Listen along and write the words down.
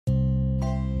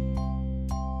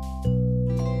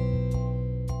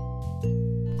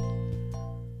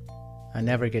I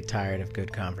never get tired of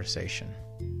good conversation.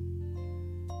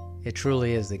 It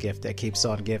truly is the gift that keeps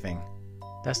on giving.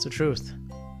 That's the truth.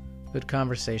 Good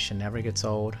conversation never gets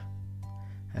old,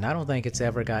 and I don't think it's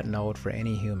ever gotten old for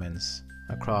any humans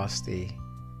across the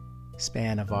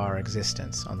span of our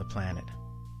existence on the planet.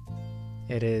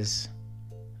 It is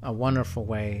a wonderful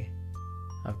way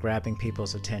of grabbing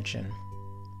people's attention,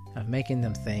 of making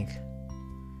them think,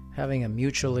 having a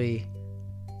mutually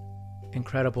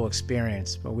incredible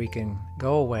experience where we can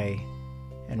go away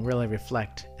and really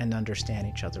reflect and understand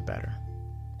each other better.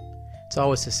 It's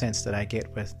always the sense that I get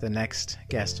with the next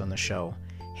guest on the show,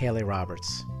 Haley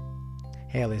Roberts.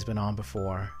 Haley's been on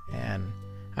before, and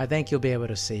I think you'll be able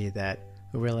to see that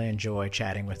we really enjoy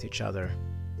chatting with each other,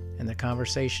 and the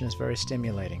conversation is very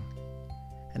stimulating.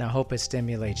 And I hope it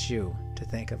stimulates you to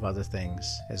think of other things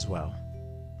as well.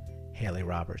 Haley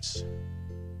Roberts.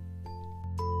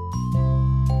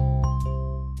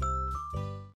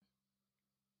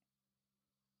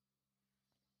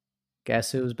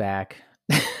 Guess who's back?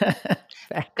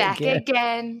 Back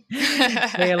again.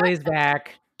 Haley's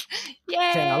back.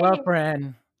 Yay! Tell a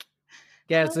friend.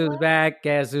 Guess who's back?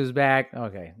 Guess who's back?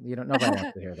 Okay, nobody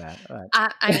wants to hear that. But.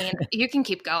 I mean, you can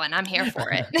keep going. I'm here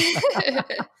for it.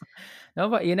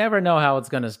 Nobody, you never know how it's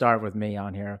going to start with me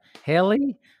on here.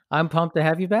 Haley, I'm pumped to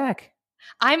have you back.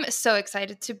 I'm so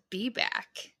excited to be back.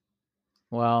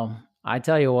 Well, I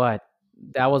tell you what,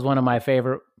 that was one of my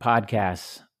favorite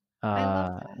podcasts. I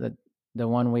love that. The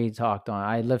one we talked on.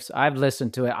 I've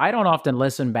listened to it. I don't often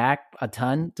listen back a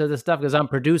ton to the stuff because I'm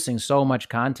producing so much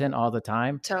content all the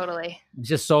time. Totally. It's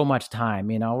just so much time.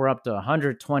 We're up to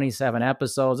 127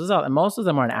 episodes. Most of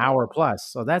them are an hour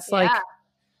plus. So that's like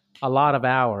a lot of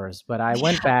hours. But I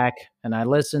went back and I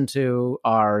listened to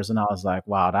ours and I was like,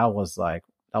 wow, that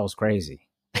was crazy.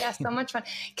 Yeah, so much fun.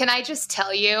 Can I just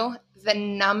tell you the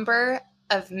number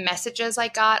of messages I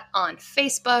got on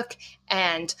Facebook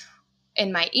and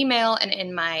in my email and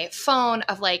in my phone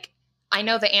of like, I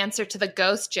know the answer to the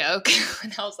ghost joke.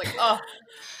 And I was like, oh,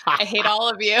 I hate all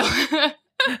of you.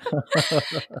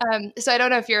 So I don't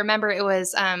know if you remember, it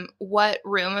was what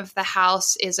room of the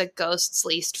house is a ghost's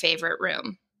least favorite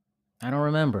room? I don't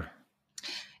remember.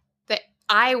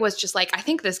 I was just like, I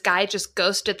think this guy just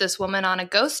ghosted this woman on a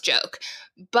ghost joke.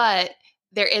 But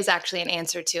there is actually an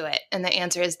answer to it. And the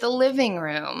answer is the living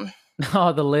room.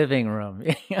 Oh, the living room.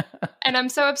 And I'm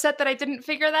so upset that I didn't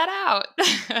figure that out.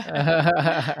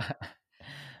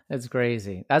 That's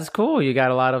crazy. That's cool. You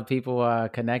got a lot of people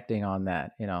connecting on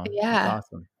that. Yeah. That's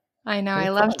awesome. I know. I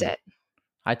loved it.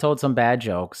 I told some bad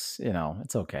jokes.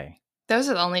 It's okay. Those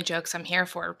are the only jokes I'm here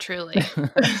for, truly.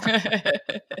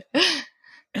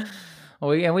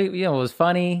 Well, it was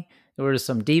funny. There were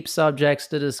some deep subjects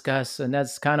to discuss, and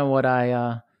that's kind of what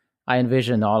I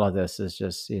envisioned. All of this is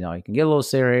just, you can get a little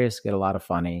serious, get a lot of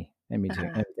funny,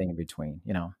 everything in between.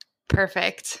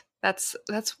 Perfect. That's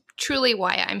truly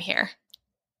why I'm here.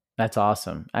 That's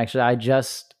awesome. Actually, I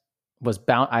just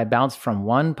I bounced from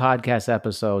one podcast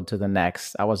episode to the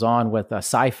next. I was on with a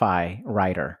sci-fi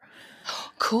writer.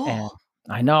 Cool. And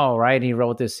I know, right?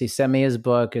 He sent me his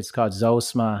book. It's called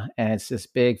Zosma, and it's this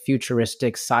big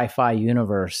futuristic sci-fi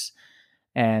universe.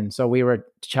 And so we were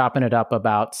chopping it up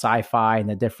about sci-fi and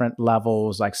the different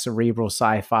levels, like cerebral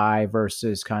sci-fi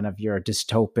versus kind of your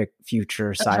dystopic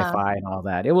future sci-fi and all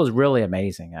that. It was really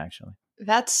amazing, actually.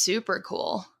 That's super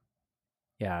cool.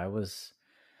 Yeah, it was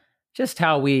just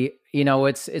how we,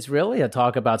 it's really a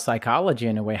talk about psychology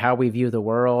in a way, how we view the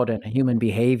world and human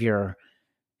behavior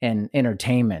and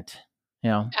entertainment.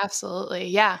 Absolutely.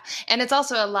 Yeah. And it's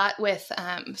also a lot with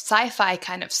sci-fi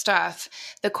kind of stuff.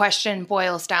 The question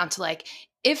boils down to like,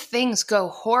 if things go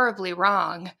horribly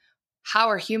wrong, how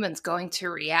are humans going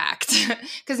to react?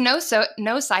 Because no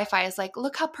sci-fi is like,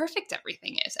 look how perfect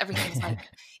everything is. Everything's like,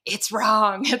 it's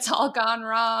wrong. It's all gone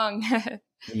wrong.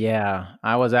 Yeah.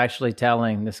 I was actually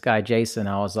telling this guy, Jason,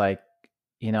 I was like,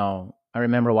 I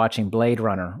remember watching Blade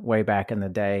Runner way back in the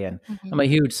day, and I'm a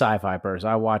huge sci-fi person.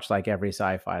 I watch like every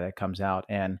sci-fi that comes out,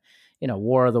 and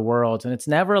War of the Worlds, and it's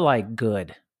never like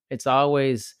good. It's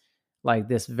always like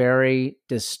this very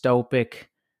dystopic,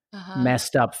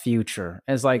 messed up future.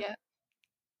 And it's like,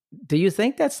 do you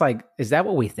think that's like, is that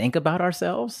what we think about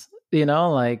ourselves?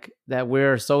 Like that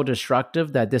we're so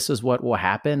destructive that this is what will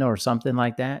happen or something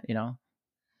like that,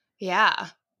 Yeah.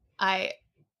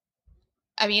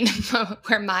 I mean,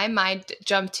 where my mind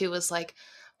jumped to was like,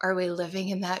 are we living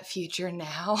in that future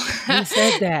now? He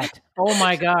said that. Oh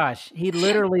my gosh. He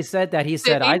literally said that. He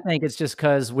said, I think it's just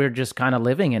because we're just kind of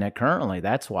living in it currently.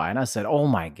 That's why. And I said, oh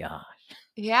my gosh.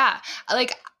 Yeah.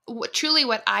 Like truly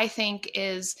what I think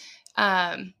is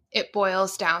it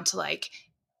boils down to like,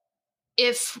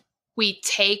 if we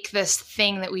take this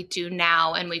thing that we do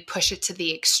now and we push it to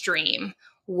the extreme,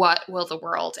 what will the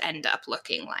world end up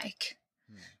looking like?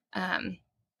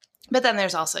 But then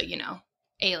there's also,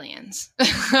 aliens.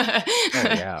 Oh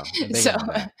yeah. So,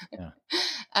 Yeah.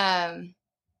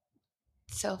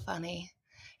 so funny.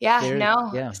 Yeah,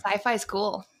 sci-fi is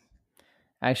cool.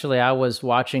 Actually, I was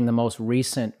watching the most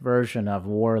recent version of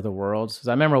War of the Worlds because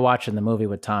I remember watching the movie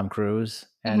with Tom Cruise,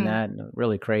 and that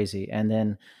really crazy. And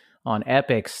then on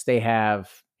Epix, they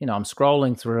have, I'm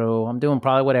scrolling through, I'm doing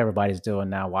probably what everybody's doing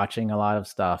now, watching a lot of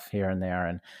stuff here and there.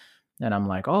 And I'm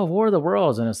like, oh, War of the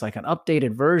Worlds. And it's like an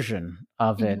updated version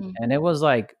of it. And it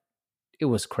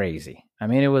was crazy. I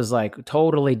mean, it was like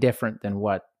totally different than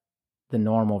what the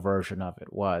normal version of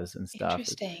it was and stuff.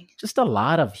 Interesting. It's just a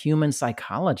lot of human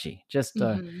psychology, just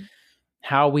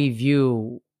how we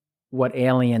view what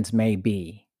aliens may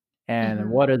be and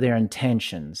what are their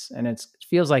intentions. And it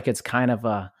feels like it's kind of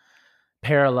a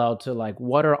parallel to like,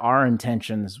 what are our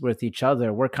intentions with each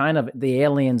other? We're kind of the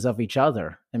aliens of each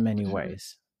other in many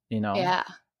ways, Yeah.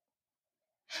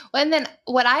 Well, and then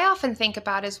what I often think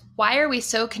about is, why are we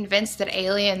so convinced that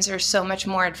aliens are so much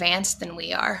more advanced than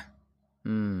we are?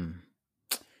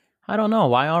 I don't know.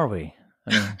 Why are we?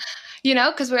 I mean,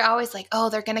 because we're always like, oh,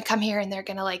 they're going to come here and they're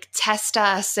going to like test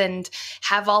us and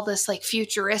have all this like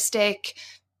futuristic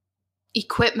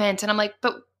equipment. And I'm like,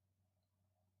 but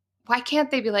why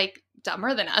can't they be like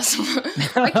dumber than us?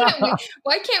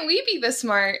 why can't we be the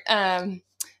smart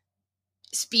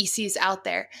species out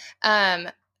there?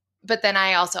 But then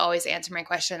I also always answer my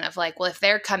question of like, well, if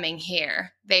they're coming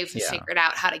here, they've figured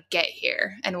out how to get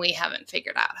here and we haven't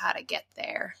figured out how to get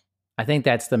there. I think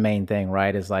that's the main thing,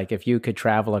 right? Is like, if you could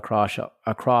travel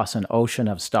across an ocean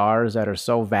of stars that are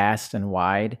so vast and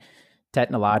wide,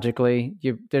 technologically,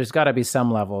 there's got to be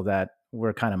some level that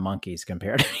we're kind of monkeys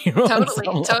compared to you.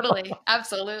 Totally.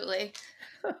 Absolutely.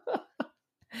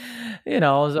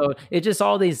 So it's just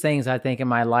all these things I think in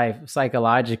my life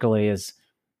psychologically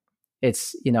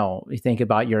it's, you think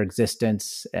about your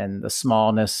existence and the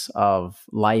smallness of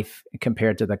life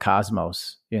compared to the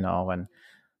cosmos,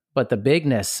 but the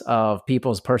bigness of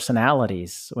people's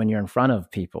personalities when you're in front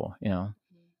of people,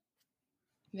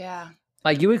 Yeah.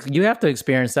 Like you have to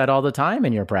experience that all the time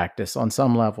in your practice on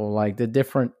some level, like the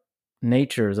different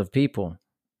natures of people.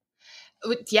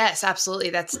 Yes,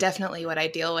 absolutely. That's definitely what I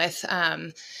deal with.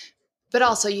 But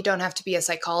also, you don't have to be a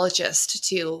psychologist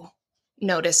to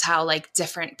notice how like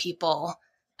different people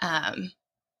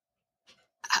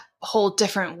hold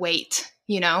different weight,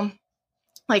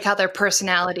 like how their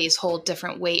personalities hold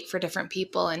different weight for different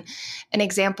people. And an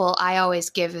example I always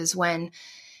give is when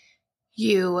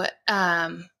you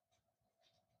are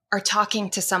talking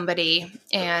to somebody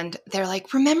and they're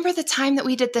like, remember the time that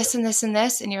we did this and this and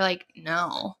this? And you're like,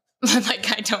 no, like,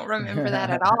 I don't remember that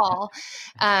at all.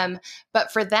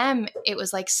 But for them, it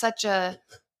was like such a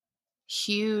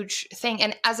huge thing.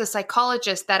 And as a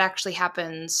psychologist, that actually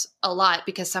happens a lot,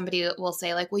 because somebody will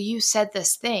say like, well, you said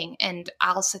this thing. And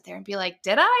I'll sit there and be like,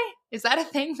 did I? Is that a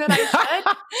thing that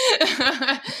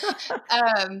I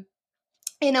said?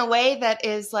 In a way that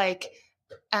is like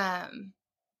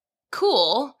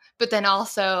cool, but then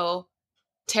also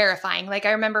terrifying. Like,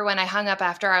 I remember when I hung up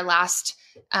after our last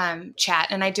chat,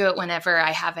 and I do it whenever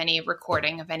I have any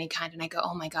recording of any kind, and I go,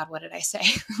 oh my God, what did I say?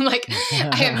 Like,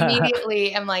 I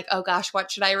immediately am like, oh gosh,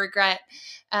 what should I regret?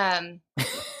 And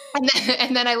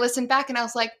then I listened back and I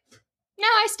was like, no,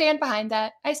 I stand behind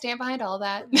that. I stand behind all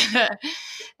that.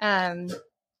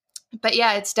 But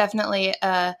yeah, it's definitely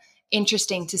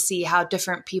interesting to see how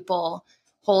different people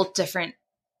hold different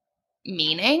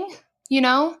meaning,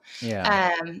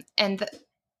 Yeah. And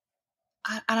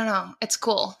I don't know. It's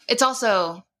cool. It's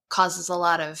also causes a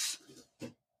lot of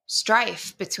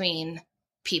strife between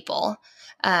people,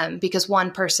 because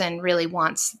one person really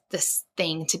wants this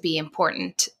thing to be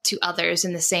important to others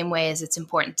in the same way as it's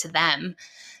important to them.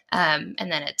 And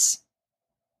then it's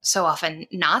so often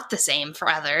not the same for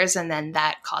others. And then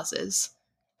that causes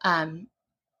kind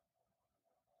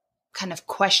of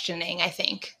questioning, I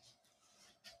think.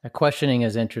 The questioning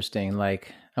is interesting.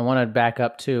 Like, I want to back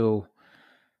up to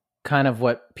kind of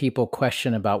what people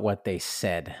question about what they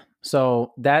said.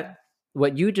 So that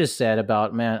what you just said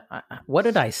about, man, what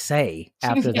did I say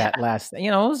after that last thing?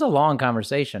 It was a long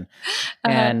conversation.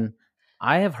 And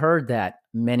I have heard that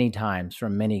many times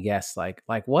from many guests, like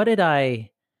what did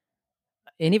I,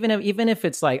 and even if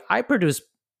it's like, I produce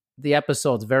the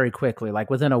episodes very quickly, like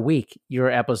within a week, your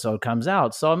episode comes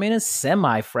out. So, I mean, it's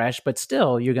semi-fresh, but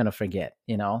still you're going to forget,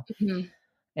 Mm-hmm.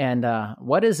 And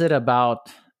what is it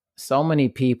about so many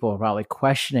people probably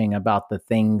questioning about the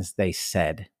things they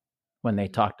said when they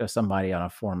talk to somebody on a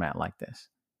format like this?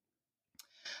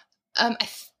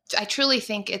 I truly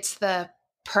think it's the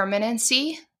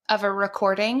permanency of a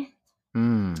recording.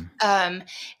 Mm. And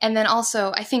then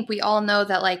also, I think we all know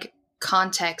that like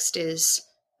context is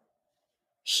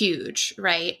huge,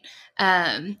 right?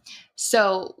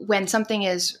 So when something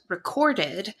is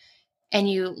recorded and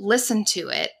you listen to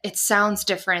it, it sounds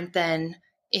different than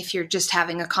if you're just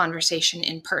having a conversation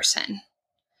in person,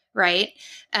 right?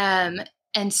 And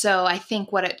so I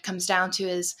think what it comes down to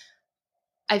is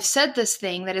I've said this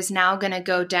thing that is now going to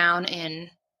go down in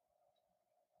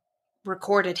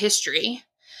recorded history.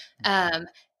 And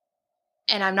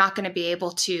I'm not going to be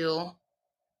able to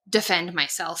defend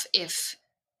myself if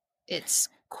it's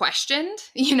questioned,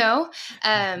 you know?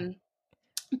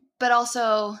 But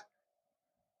also,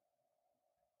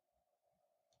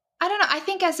 I don't know. I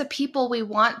think as a people, we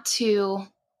want to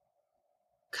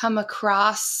come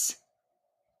across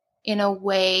in a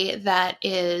way that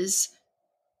is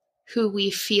who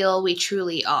we feel we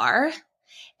truly are.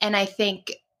 And I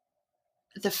think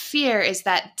the fear is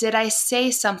that did I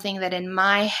say something that in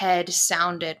my head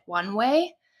sounded one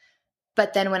way?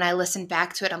 But then when I listen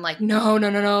back to it, I'm like, no, no,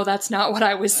 no, no, that's not what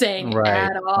I was saying Right,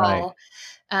 at right. all.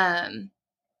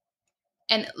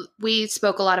 And we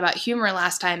spoke a lot about humor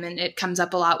last time, and it comes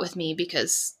up a lot with me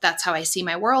because that's how I see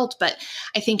my world. But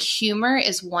I think humor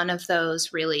is one of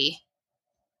those really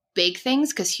big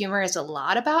things because humor is a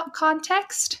lot about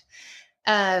context.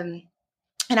 And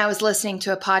I was listening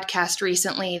to a podcast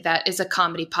recently that is a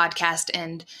comedy podcast,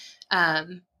 and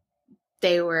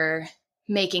they were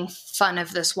making fun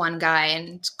of this one guy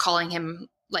and calling him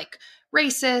like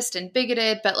racist and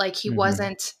bigoted, but like he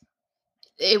wasn't.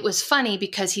 It was funny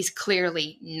because he's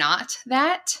clearly not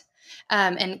that,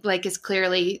 and like is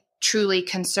clearly truly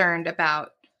concerned about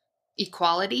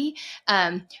equality.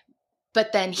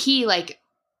 But then he like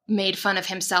made fun of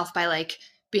himself by like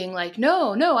being like,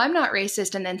 no, no, I'm not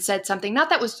racist. And then said something, not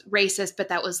that was racist, but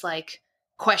that was like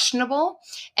questionable.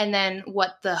 And then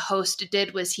what the host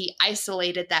did was he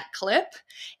isolated that clip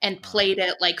and played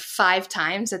it like 5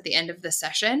 times at the end of the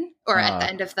session or at the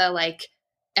end of the like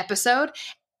episode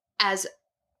as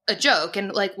a joke.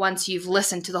 And like once you've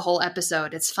listened to the whole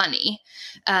episode, it's funny.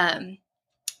 But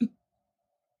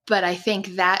I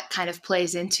think that kind of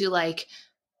plays into like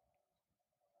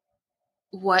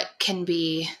what can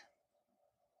be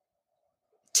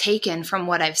taken from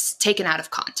what I've taken out of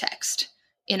context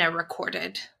in a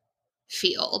recorded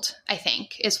field, I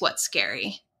think, is what's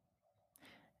scary.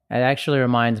 It actually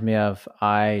reminds me of,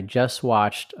 I just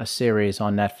watched a series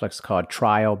on Netflix called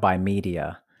Trial by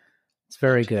Media. It's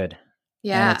very good.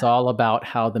 Yeah. And it's all about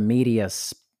how the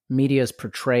media's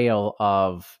portrayal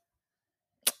of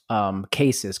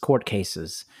cases, court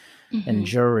cases, and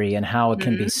jury, and how it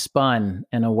can be spun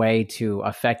in a way to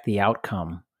affect the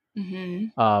outcome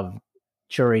of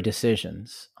jury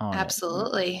decisions on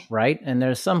Absolutely. it, right? And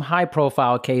there's some high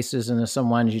profile cases and there's some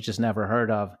ones you just never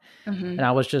heard of. And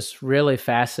I was just really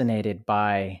fascinated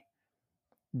by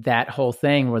that whole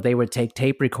thing where they would take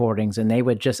tape recordings and they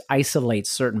would just isolate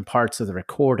certain parts of the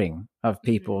recording of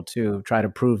people to try to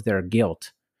prove their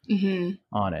guilt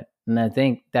on it. And I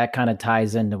think that kind of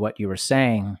ties into what you were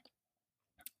saying,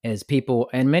 is people,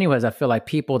 in many ways, I feel like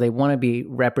people, they want to be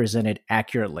represented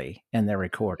accurately in their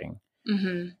recording,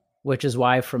 which is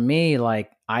why for me,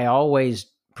 like I always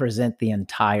present the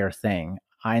entire thing.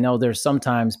 I know there's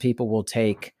sometimes people will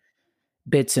take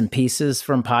bits and pieces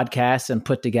from podcasts and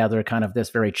put together kind of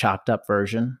this very chopped up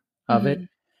version of it.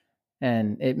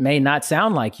 And it may not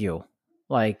sound like you,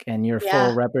 like in your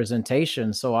full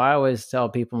representation. So I always tell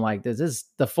people like, this is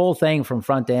the full thing from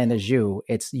front to end is you.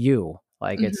 It's you.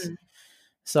 Like it's,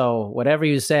 so whatever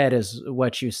you said is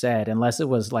what you said, unless it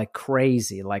was like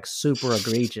crazy, like super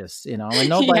egregious, you know, and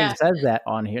nobody says that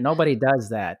on here. Nobody does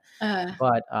that.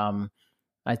 But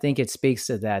I think it speaks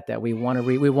to that we want to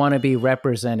we want to be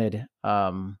represented. We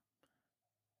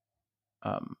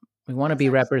want to be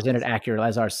represented accurately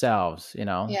as ourselves, you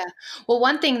know? Yeah. Well,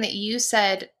 one thing that you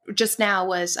said just now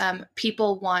was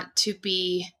people want to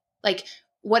be like,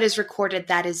 what is recorded,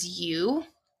 that is you.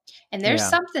 And there's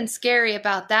something scary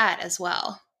about that as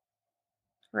well.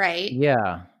 Right?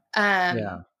 Yeah.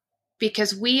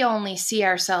 Because we only see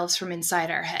ourselves from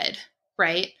inside our head.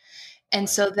 Right? And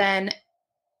so then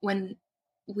when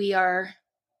we are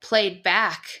played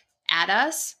back at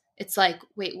us, it's like,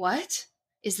 wait, what?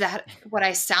 Is that what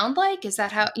I sound like? Is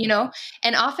that how, you know?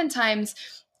 And oftentimes,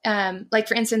 like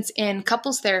for instance, in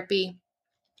couples therapy,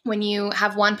 when you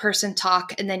have one person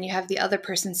talk and then you have the other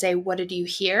person say, what did you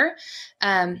hear?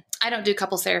 I don't do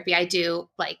couples therapy. I do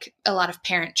like a lot of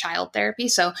parent-child therapy.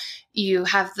 So you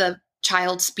have the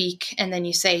child speak and then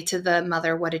you say to the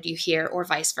mother, what did you hear? Or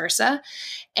vice versa.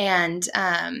 And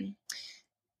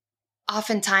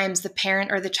oftentimes the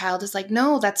parent or the child is like,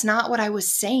 no, that's not what I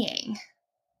was saying.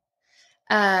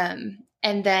 And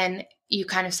then you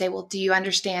kind of say, well, do you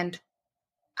understand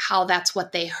how that's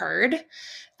what they heard?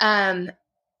 And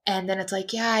then it's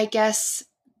like, yeah, I guess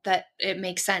that it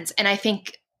makes sense. And I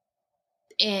think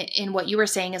in what you were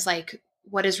saying is like,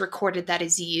 what is recorded, that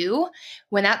is you.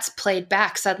 When that's played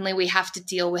back, suddenly we have to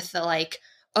deal with the like,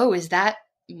 oh, is that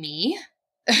me?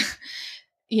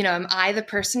 Am I the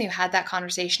person who had that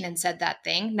conversation and said that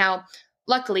thing? Now,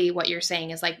 luckily, what you're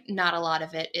saying is like, not a lot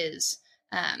of it is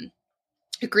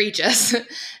egregious.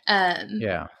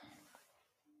 Yeah.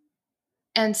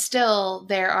 And still,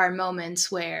 there are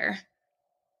moments where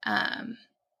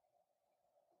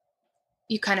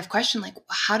you kind of question, like,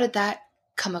 how did that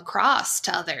come across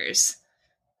to others?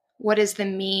 What is the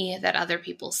me that other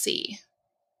people see?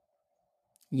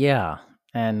 Yeah.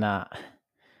 And,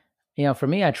 for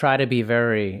me, I try to be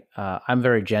I'm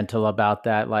very gentle about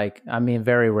that. Like, I mean,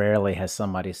 very rarely has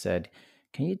somebody said,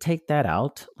 can you take that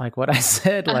out? Like what I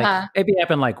said, like maybe it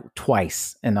happened like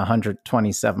twice in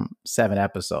 127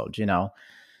 episodes,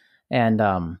 and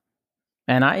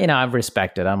I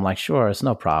respect it. I'm like, sure, it's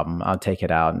no problem. I'll take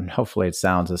it out, and hopefully it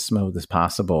sounds as smooth as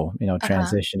possible,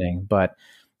 transitioning. But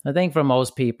I think for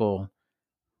most people,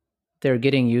 they're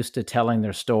getting used to telling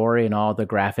their story and all the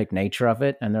graphic nature of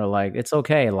it, and they're like, it's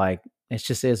okay, like it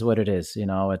just is what it is,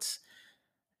 it's,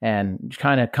 and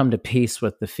kind of come to peace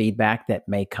with the feedback that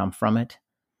may come from it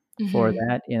for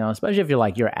that, especially if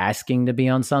you're asking to be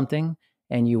on something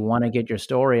and you want to get your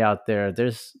story out there.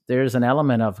 There's an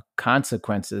element of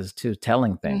consequences to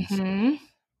telling things.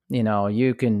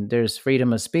 There's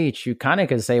freedom of speech. You kind of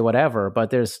can say whatever, but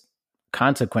there's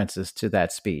consequences to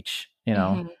that speech,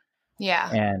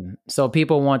 Yeah. And so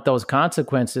people want those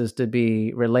consequences to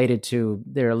be related to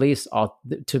their, at least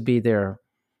to be the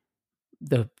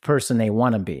person they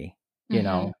want to be,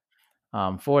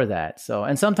 for that. So,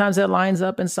 and sometimes it lines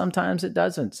up and sometimes it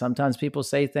doesn't. Sometimes people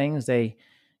say things, they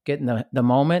get in the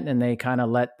moment and they kind of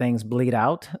let things bleed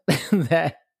out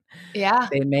that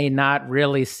they may not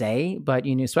really say, but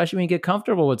especially when you get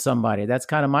comfortable with somebody, that's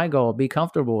kind of my goal, be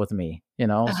comfortable with me,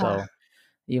 so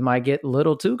you might get a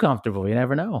little too comfortable. You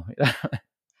never know.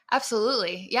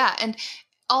 Absolutely. Yeah. And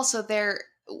also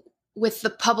with the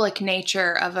public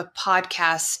nature of a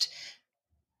podcast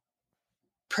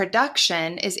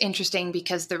production is interesting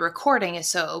because the recording is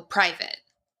so private,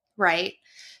 right?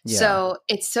 Yeah. So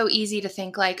it's so easy to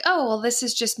think like, oh, well, this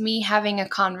is just me having a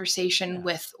conversation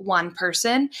with one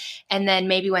person. And then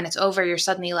maybe when it's over, you're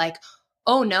suddenly like,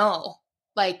 oh no,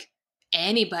 like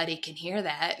anybody can hear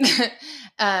that.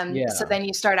 So then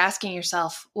you start asking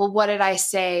yourself, well, what did I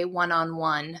say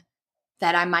one-on-one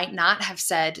that I might not have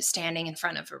said standing in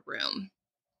front of a room?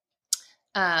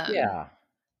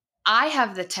 I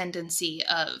have the tendency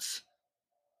of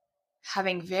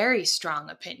having very strong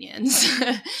opinions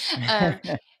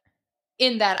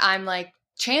in that I'm like,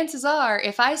 chances are,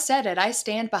 if I said it, I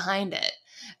stand behind it.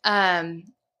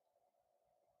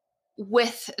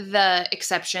 With the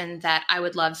exception that I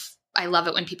love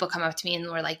it when people come up to me and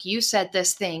we're like, you said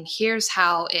this thing, here's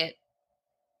how it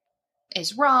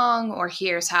is wrong, or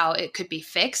here's how it could be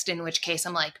fixed, in which case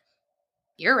I'm like,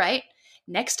 you're right.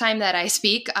 Next time that I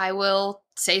speak, I will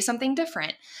say something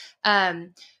different.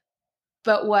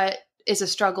 But what is a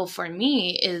struggle for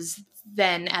me is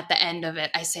then at the end of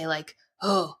it, I say like,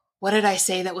 oh, what did I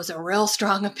say that was a real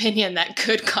strong opinion that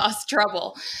could cause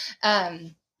trouble?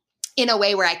 In a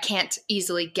way where I can't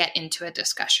easily get into a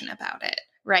discussion about it,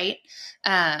 right?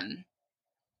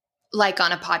 Like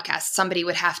on a podcast, somebody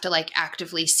would have to like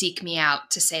actively seek me out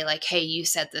to say like, hey, you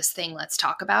said this thing, let's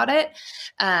talk about it.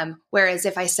 Whereas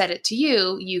if I said it to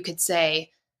you, you could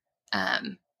say,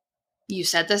 you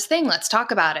said this thing, let's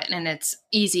talk about it. And it's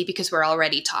easy because we're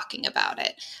already talking about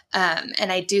it.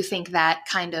 And I do think that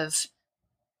kind of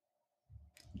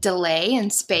delay in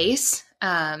space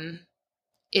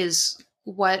is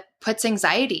what puts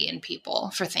anxiety in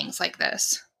people for things like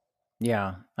this.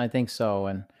 Yeah, I think so.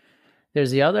 And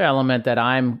there's the other element that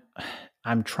I'm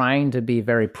trying to be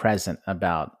very present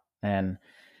about and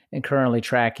currently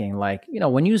tracking. Like,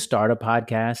 when you start a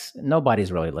podcast,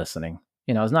 nobody's really listening.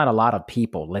 There's not a lot of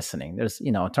people listening. There's,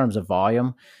 in terms of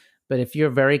volume, but if you're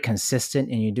very consistent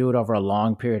and you do it over a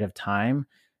long period of time,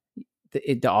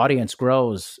 the audience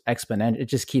grows exponentially. It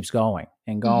just keeps going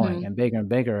and going and bigger and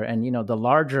bigger. And, the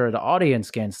larger the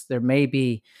audience gets, there may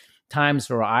be times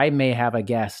where I may have a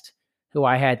guest who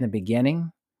I had in the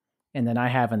beginning, and then I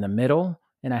have in the middle,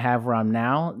 and I have where I'm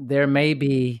now. They may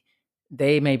be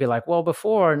like, well,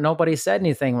 before nobody said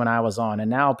anything when I was on, and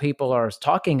now people are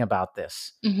talking about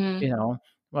this,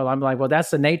 Well, I'm like, well,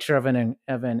 that's the nature of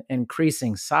an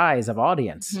increasing size of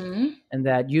audience, Mm-hmm. and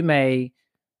that you may,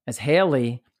 as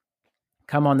Haley,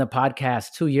 come on the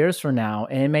podcast 2 years from now,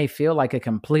 and it may feel like a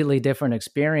completely different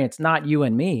experience. Not you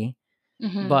and me,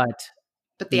 Mm-hmm. but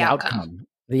But the the outcome. outcome.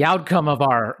 The outcome of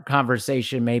our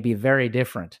conversation may be very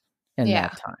different in Yeah.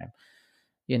 that time.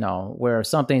 Where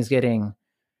something's getting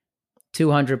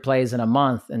 200 plays in a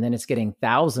month, and then it's getting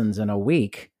thousands in a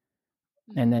week,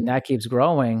 and then that keeps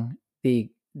growing.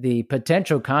 The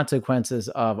potential consequences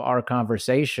of our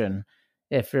conversation,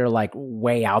 if you're like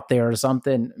way out there or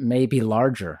something, may be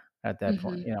larger at that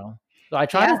point. So I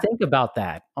try to Yeah. think about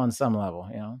that on some level.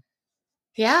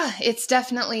 Yeah, it's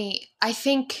definitely, I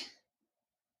think,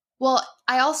 well,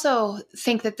 I also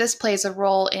think that this plays a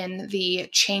role in the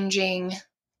changing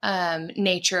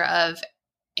nature of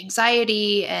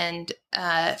anxiety and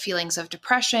feelings of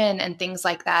depression and things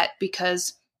like that,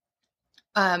 because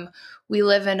we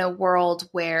live in a world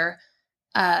where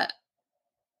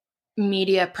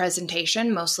media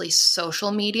presentation, mostly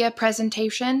social media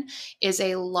presentation, is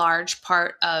a large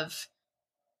part of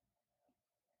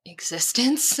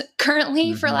existence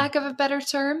currently, for lack of a better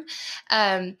term.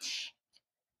 And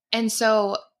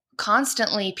so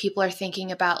constantly people are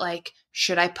thinking about, like,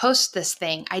 should I post this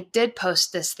thing? I did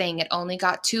post this thing. It only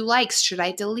got 2 likes. Should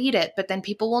I delete it? But then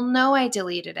people will know I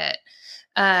deleted it.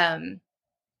 And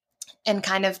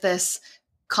kind of this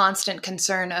constant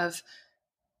concern of,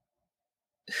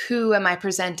 who am I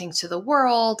presenting to the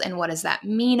world, and what does that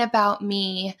mean about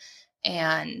me?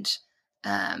 And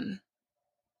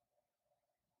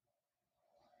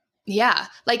yeah,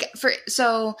 like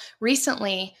so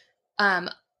recently,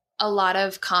 a lot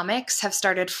of comics have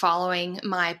started following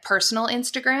my personal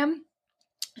Instagram.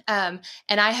 And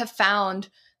I have found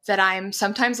that I'm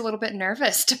sometimes a little bit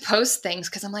nervous to post things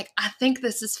because I'm like, I think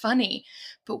this is funny,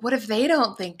 but what if they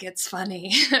don't think it's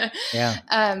funny? Yeah.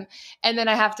 And then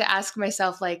I have to ask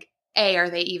myself, like, A,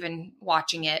 are they even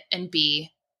watching it? And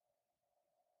B,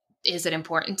 is it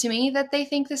important to me that they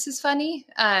think this is funny?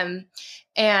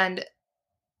 And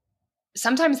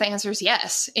sometimes the answer is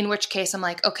yes, in which case I'm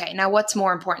like, okay, now what's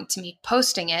more important to me,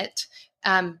 posting it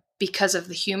because of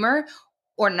the humor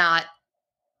or not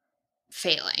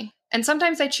failing? And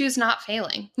sometimes I choose not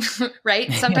failing,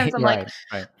 right? Sometimes I'm like,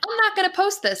 right. I'm not going to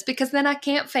post this because then I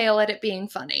can't fail at it being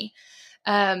funny.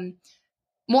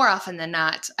 More often than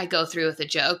not, I go through with a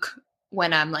joke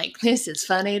when I'm like, this is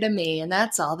funny to me, and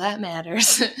that's all that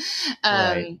matters.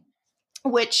 Right.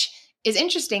 Which is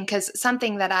interesting because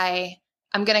something that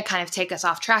I'm going to kind of take us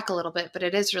off track a little bit, but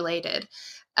it is related.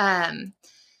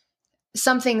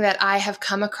 Something that I have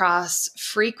come across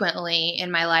frequently in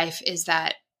my life is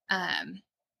that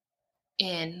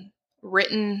in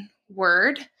written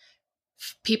word,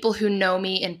 people who know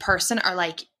me in person are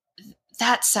like,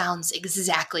 that sounds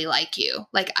exactly like you.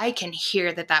 Like, I can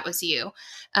hear that that was you.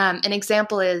 An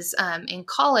example is in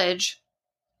college,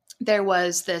 there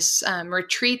was this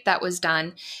retreat that was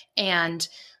done, and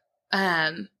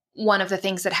one of the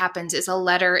things that happens is a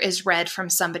letter is read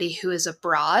from somebody who is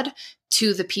abroad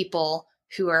to the people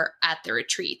who are at the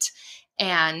retreat.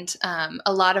 And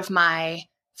a lot of my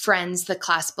friends, the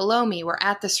class below me, were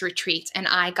at this retreat, and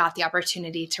I got the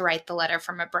opportunity to write the letter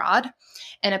from abroad.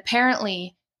 And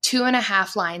apparently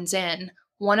 2.5 lines in,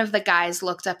 one of the guys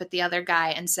looked up at the other guy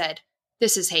and said,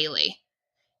 "This is Haley."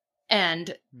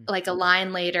 And like a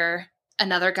line later,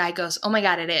 another guy goes, "Oh my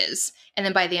God, it is." And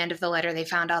then by the end of the letter, they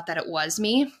found out that it was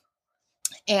me.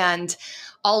 And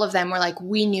all of them were like,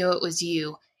 "We knew it was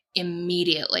you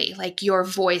immediately. Like, your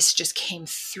voice just came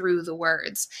through the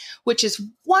words," which is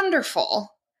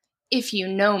wonderful if you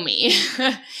know me.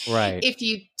 Right. If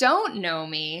you don't know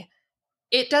me,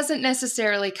 it doesn't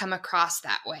necessarily come across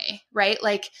that way, right?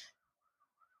 Like,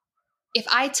 if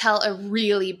I tell a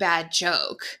really bad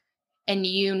joke and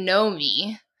you know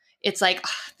me, it's like,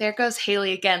 oh, there goes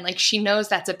Haley again. Like, she knows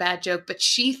that's a bad joke, but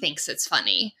she thinks it's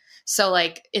funny. So,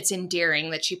 like, it's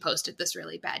endearing that she posted this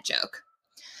really bad joke.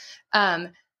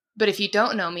 But if you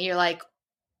don't know me, you're like,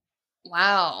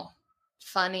 wow,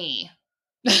 funny.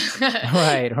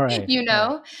 Right. You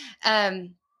know?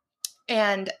 And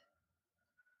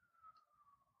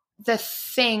the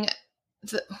thing,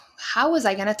 how was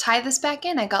I going to tie this back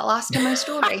in? I got lost in my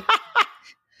story.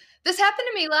 This happened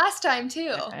to me last time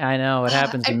too. I know, it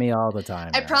happens to me all the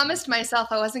time. I promised myself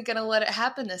I wasn't going to let it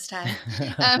happen this time.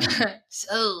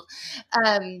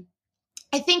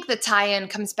 I think the tie-in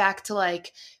comes back to,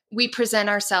 like, we present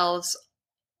ourselves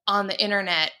on the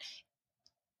internet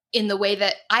in the way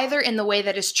that, either in the way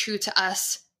that is true to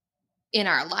us in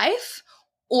our life,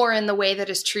 or in the way that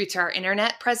is true to our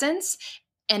internet presence.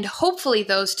 And hopefully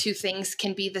those two things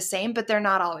can be the same, but they're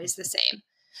not always the same.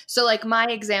 So like my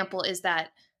example is that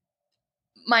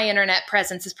my internet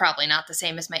presence is probably not the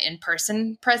same as my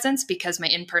in-person presence because my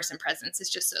in-person presence is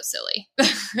just so silly.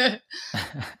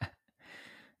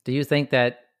 Do you think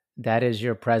that that is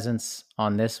your presence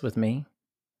on this with me?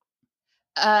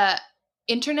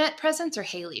 Internet presence or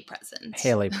Haley presence?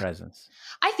 Haley presence.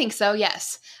 I think so,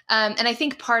 yes. And I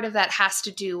think part of that has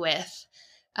to do with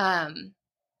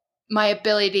my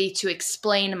ability to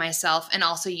explain myself and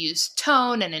also use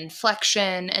tone and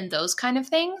inflection and those kind of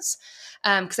things.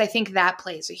 Because I think that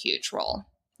plays a huge role,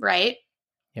 right?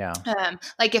 Yeah.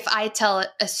 Like if I tell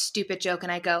a stupid joke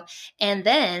and I go, and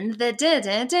then the da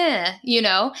da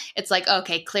da, it's like,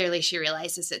 okay, clearly she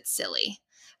realizes it's silly.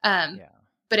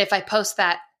 But if I post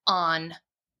that on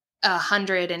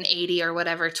 180 or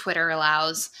whatever Twitter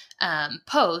allows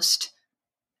post,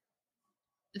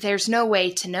 there's no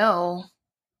way to know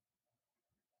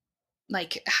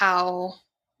like how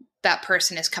that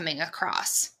person is coming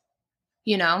across,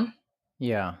 Yeah.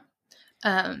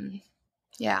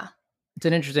 Yeah. It's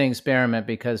an interesting experiment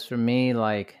because for me,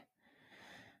 like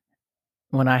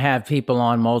when I have people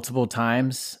on multiple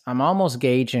times, I'm almost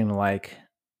gauging like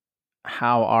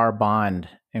how our bond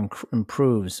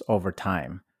improves over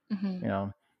time. Mm-hmm.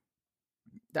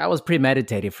 That was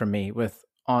premeditated for me with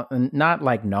not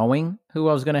like knowing who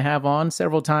I was going to have on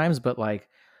several times, but like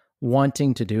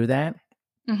wanting to do that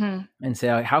and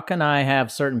say, like, how can I have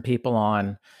certain people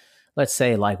on, let's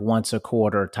say like once a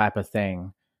quarter type of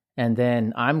thing. And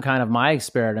then I'm kind of my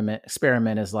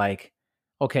experiment is like,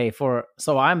 okay,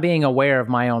 so I'm being aware of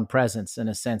my own presence in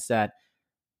a sense that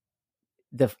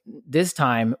this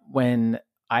time when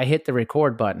I hit the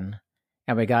record button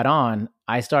and we got on,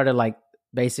 I started like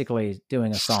basically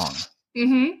doing a song.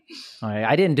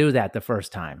 I didn't do that the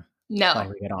first time. No. Like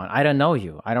we get on. I don't know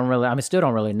you. I still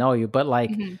don't really know you, but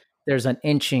like there's an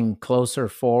inching closer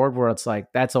forward where it's like,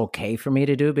 that's okay for me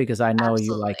to do because I know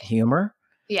you like humor.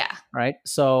 Yeah. Right.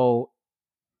 So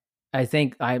I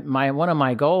think one of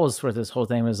my goals for this whole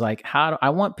thing was like,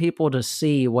 I want people to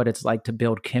see what it's like to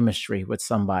build chemistry with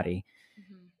somebody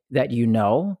that you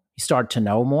start to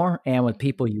know more, and with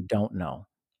people you don't know,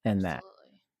 and that.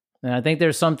 And I think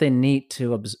there's something neat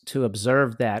to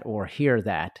observe that or hear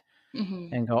that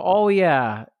and go, oh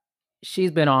yeah,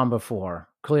 she's been on before.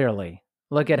 Clearly,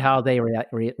 look at how they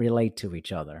relate to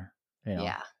each other.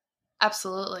 Yeah,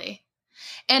 absolutely.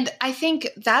 And I think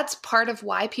that's part of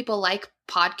why people like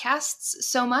podcasts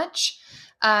so much,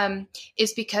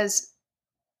 is because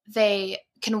they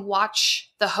can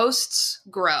watch the hosts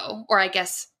grow, or I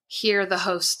guess hear the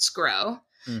hosts grow.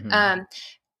 And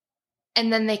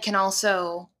then they can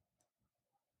also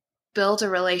build a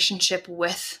relationship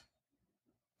with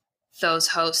those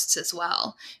hosts as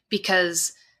well,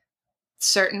 because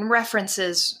certain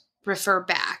references refer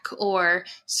back or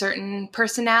certain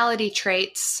personality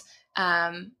traits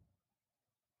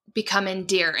become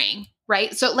endearing,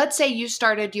 right? So let's say you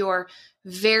started your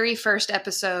very first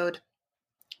episode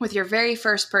with your very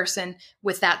first person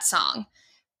with that song,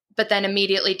 but then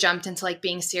immediately jumped into like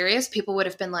being serious. People would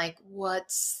have been like,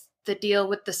 what's the deal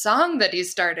with the song that he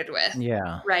started with?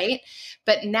 Yeah. Right.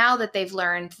 But now that they've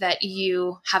learned that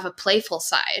you have a playful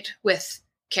side with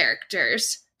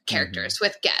characters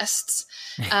with guests,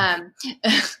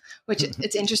 which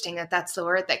it's interesting that that's the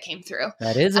word that came through.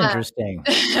 That is interesting.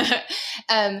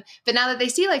 But now that they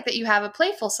see like that you have a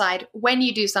playful side, when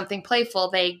you do something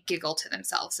playful, they giggle to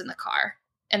themselves in the car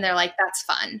and they're like, that's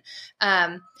fun.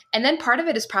 And then part of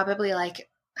it is probably like,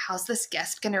 how's this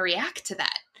guest going to react to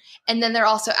that? And then they're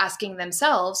also asking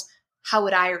themselves, how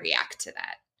would I react to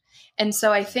that? And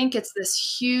so I think it's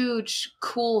this huge,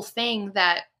 cool thing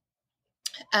that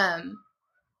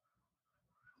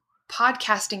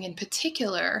podcasting in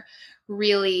particular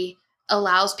really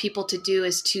allows people to do,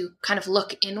 is to kind of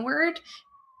look inward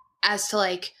as to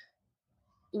like,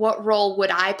 what role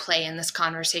would I play in this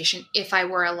conversation if I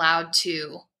were allowed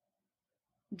to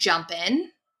jump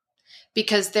in?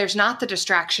 Because there's not the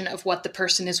distraction of what the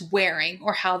person is wearing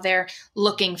or how they're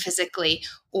looking physically,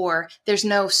 or there's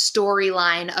no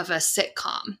storyline of a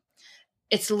sitcom.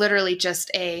 It's literally just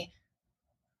a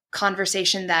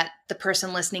conversation that the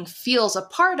person listening feels a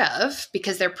part of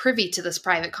because they're privy to this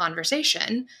private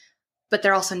conversation, but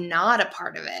they're also not a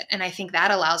part of it. And I think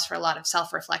that allows for a lot of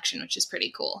self-reflection, which is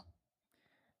pretty cool.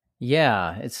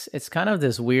 Yeah, it's kind of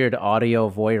this weird audio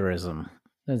voyeurism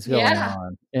that's going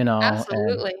on,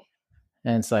 Absolutely.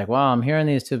 And it's like, wow, I'm hearing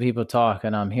these two people talk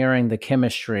and I'm hearing the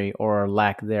chemistry or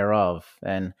lack thereof.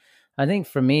 And I think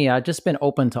for me, I've just been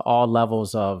open to all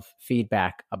levels of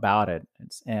feedback about it.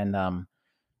 I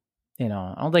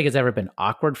don't think it's ever been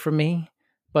awkward for me,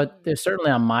 But there's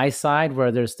certainly on my side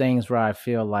where there's things where I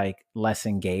feel like less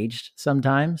engaged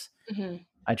sometimes. Mm-hmm.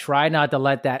 I try not to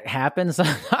let that happen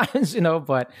sometimes,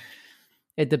 but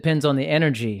it depends on the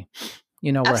energy,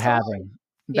 we're Absolutely. having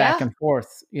back Yeah. and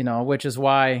forth, which is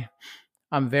why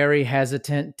I'm very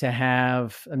hesitant to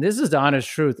have, and this is the honest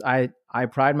truth. I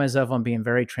pride myself on being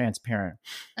very transparent.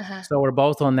 Uh-huh. So we're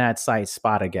both on that site,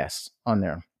 Spot a Guest on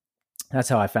there. That's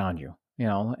how I found you,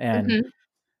 Mm-hmm.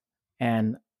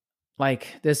 and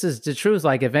like, this is the truth.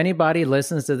 Like, if anybody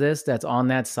listens to this that's on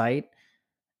that site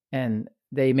and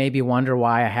they maybe wonder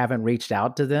why I haven't reached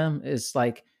out to them, it's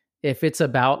like, if it's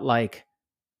about like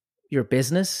your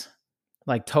business,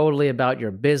 like totally about your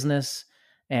business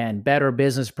and better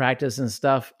business practice and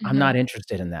stuff, I'm Mm-hmm. not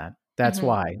interested in that. That's Mm-hmm.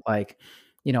 why, like,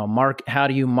 how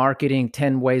do you marketing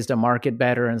 10 ways to market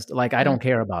better? And like, I Mm-hmm. don't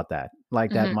care about that.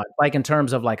 Like that Mm-hmm. much, like in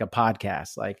terms of like a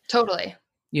podcast, like, Totally.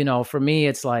 for me,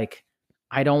 it's like,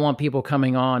 I don't want people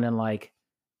coming on and like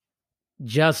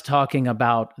just talking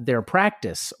about their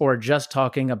practice or just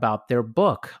talking about their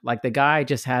book. Like the guy I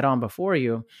just had on before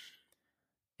you,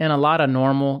 in a lot of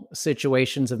normal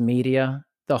situations of media,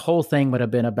 the whole thing would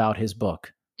have been about his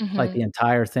book, like Mm-hmm. the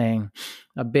entire thing,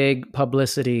 a big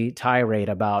publicity tirade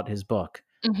about his book.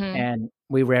 Mm-hmm. And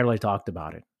we rarely talked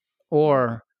about it. Yeah.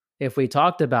 Or if we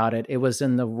talked about it, it was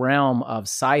in the realm of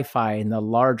sci-fi in the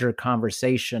larger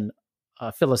conversation,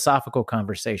 philosophical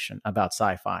conversation about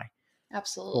sci-fi for it.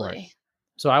 Absolutely.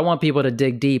 So I want people to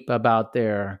dig deep about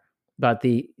the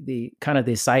kind of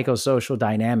the psychosocial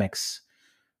dynamics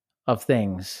of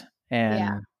things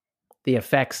Yeah. and the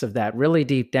effects of that really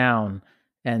deep down.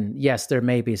 And yes, there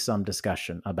may be some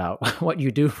discussion about what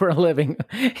you do for a living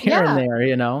here and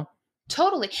Yeah. there.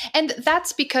 Totally. And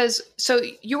that's because, so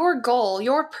your goal,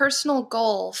 your personal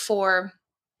goal for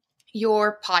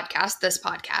your podcast, this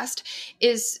podcast,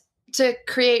 is to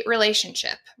create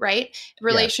relationship, right? Yes.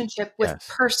 Relationship with Yes.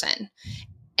 person.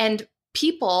 And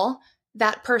people,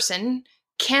 that person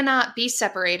cannot be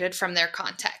separated from their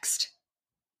context.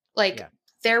 Like Yeah.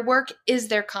 their work is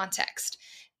their context.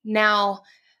 Now,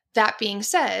 that being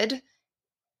said,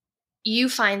 you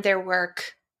find their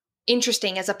work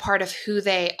interesting as a part of who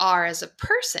they are as a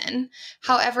person.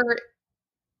 However,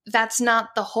 that's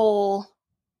not the whole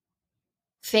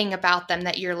thing about them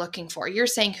that you're looking for. You're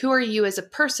saying, who are you as a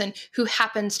person who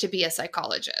happens to be a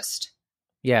psychologist,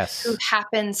 Yes. who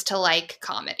happens to like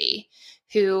comedy,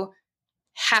 who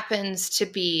happens to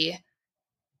be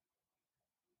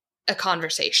a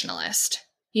conversationalist,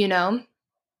 Yeah.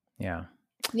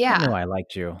 Yeah. I knew I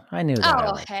liked you. I knew that.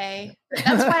 Oh, hey.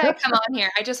 That's why I come on here.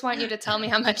 I just want you to tell me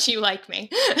how much you like me.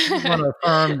 I want to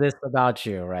affirm this about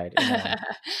you, right?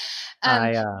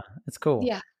 It's cool.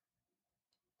 Yeah.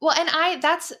 Well, and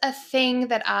that's a thing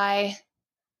that I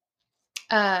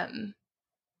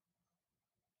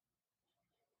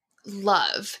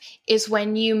love is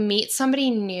when you meet somebody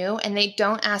new and they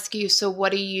don't ask you, so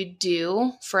what do you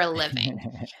do for a living?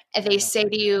 And they say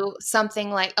to you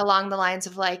something like along the lines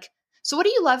of like, so what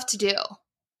do you love to do?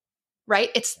 Right?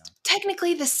 It's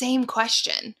technically the same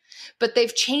question, but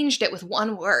they've changed it with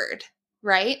one word,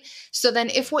 right? So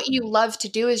then if what you love to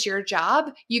do is your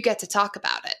job, you get to talk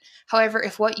about it. However,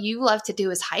 if what you love to do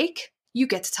is hike, you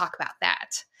get to talk about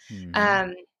that.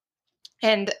 Mm-hmm.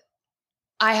 And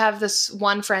I have this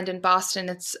one friend in Boston.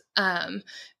 It's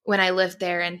when I lived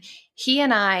there, and he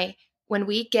and I, when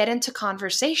we get into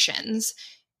conversations,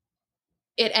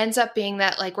 it ends up being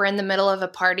that like we're in the middle of a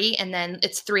party and then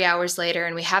it's 3 hours later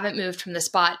and we haven't moved from the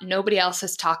spot. Nobody else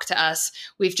has talked to us.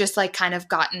 We've just like kind of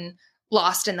gotten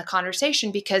lost in the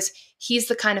conversation because he's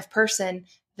the kind of person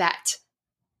that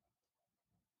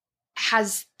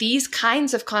has these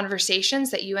kinds of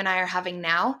conversations that you and I are having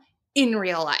now in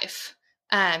real life,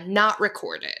 not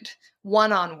recorded,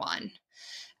 one-on-one.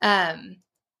 And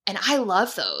I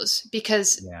love those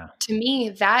because to me,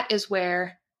 that is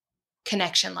where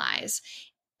connection lies.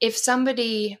 If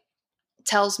somebody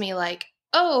tells me like,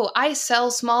 oh, I sell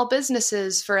small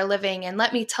businesses for a living and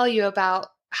let me tell you about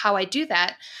how I do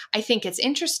that, I think it's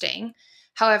interesting.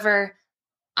 However,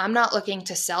 I'm not looking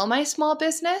to sell my small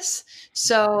business.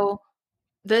 So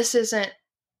this isn't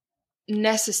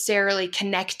necessarily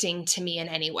connecting to me in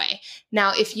any way.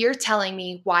 Now, if you're telling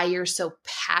me why you're so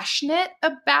passionate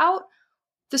about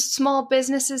the small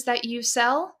businesses that you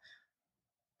sell,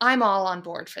 I'm all on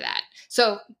board for that.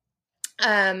 So,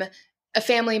 a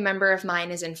family member of mine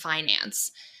is in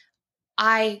finance.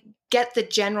 I get the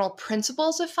general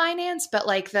principles of finance, but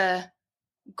like the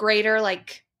greater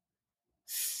like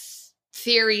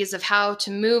theories of how to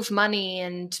move money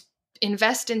and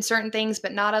invest in certain things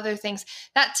but not other things,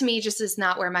 that to me just is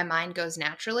not where my mind goes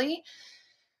naturally.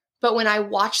 But when I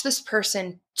watch this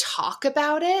person talk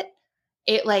about it,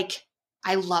 it like,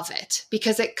 I love it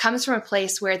because it comes from a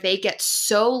place where they get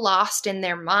so lost in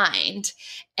their mind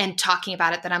and talking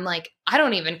about it that I'm like, I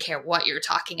don't even care what you're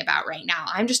talking about right now.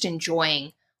 I'm just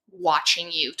enjoying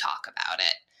watching you talk about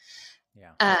it.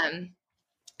 Yeah.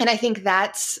 And I think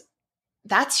that's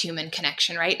human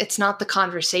connection, right? It's not the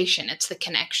conversation, it's the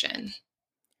connection.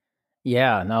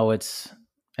 Yeah, no, it's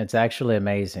actually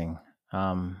amazing.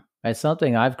 It's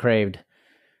something I've craved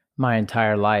my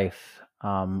entire life.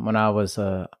 When I was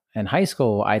in high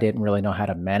school, I didn't really know how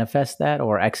to manifest that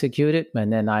or execute it,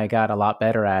 and then I got a lot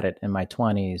better at it in my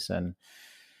 20s and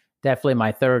definitely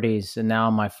my 30s, and now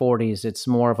in my 40s. It's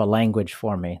more of a language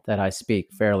for me that I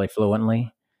speak fairly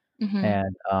fluently,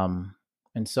 Mm-hmm.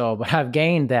 and so, but I've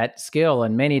gained that skill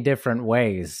in many different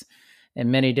ways,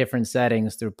 in many different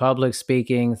settings, through public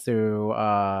speaking, through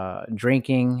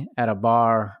drinking at a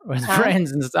bar with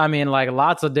friends, and I mean, like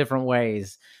lots of different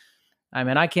ways. I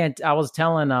mean, I was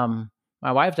telling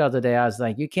my wife the other day, I was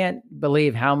like, you can't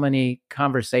believe how many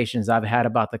conversations I've had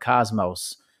about the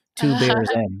cosmos, two beers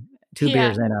in,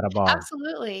 Yeah, at a bar.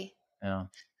 absolutely. Yeah.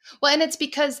 Well, and it's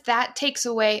because that takes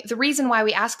away the reason why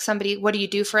we ask somebody, what do you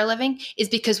do for a living? Is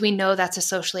because we know that's a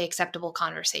socially acceptable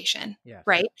conversation, Yes.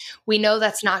 right? We know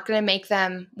that's not going to make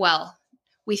them, well,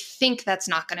 we think that's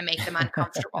not going to make them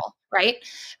uncomfortable, right?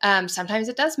 Sometimes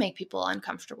it does make people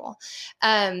uncomfortable.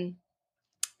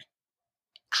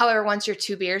 However, once you're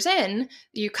 2 beers in,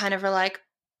 you kind of are like,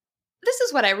 this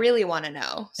is what I really want to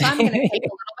know. So I'm going to take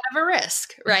a little bit of a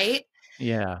risk, right?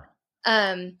 Yeah.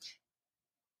 Um,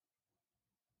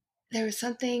 there was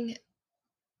something,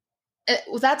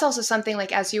 well, that's also something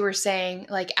like, as you were saying,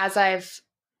 like, as I've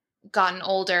gotten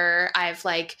older, I've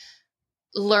like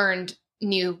learned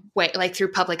new way, like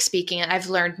through public speaking, I've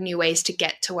learned new ways to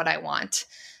get to what I want.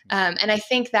 And I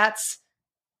think that's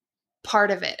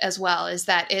part of it as well, is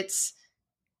that it's,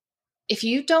 if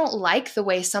you don't like the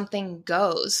way something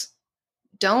goes,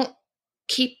 don't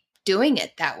keep doing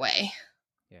it that way.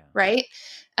 Yeah. Right.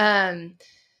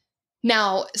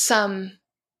 Now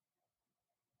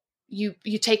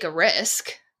you take a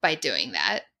risk by doing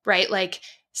that, right? Like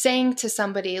saying to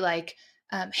somebody like,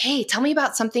 hey, tell me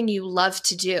about something you love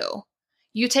to do.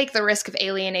 You take the risk of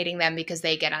alienating them because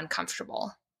they get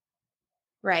uncomfortable,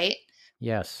 right?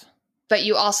 Yes. But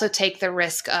you also take the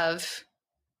risk of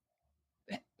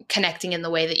connecting in the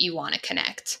way that you want to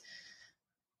connect.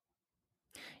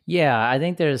 Yeah, I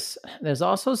think there's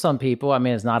also some people. I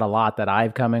mean, it's not a lot that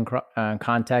I've come in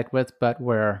contact with, but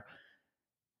where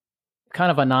kind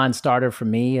of a non-starter for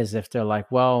me is if they're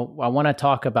like, well, I want to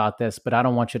talk about this, but I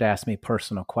don't want you to ask me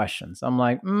personal questions. I'm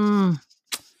like,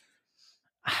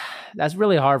 that's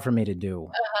really hard for me to do.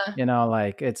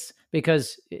 Like it's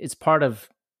because it's part of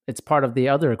the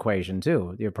other equation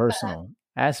too, your personal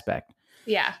aspect.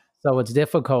 Yeah. So it's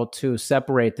difficult to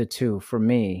separate the two for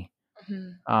me.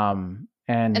 Mm-hmm.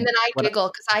 And then I giggle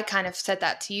because I kind of said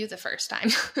that to you the first time.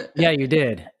 Yeah, you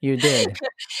did.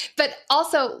 But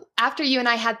also, after you and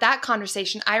I had that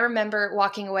conversation, I remember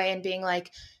walking away and being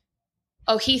like,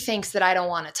 oh, he thinks that I don't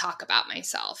want to talk about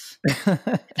myself.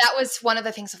 That was one of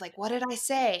the things of like, what did I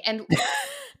say? And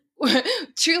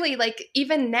truly, like,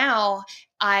 even now,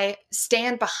 I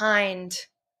stand behind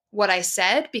what I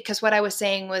said, because what I was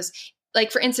saying was, like,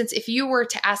 for instance, if you were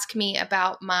to ask me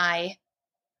about my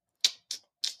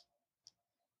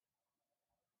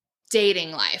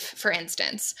dating life, for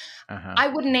instance, I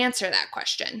wouldn't answer that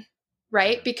question,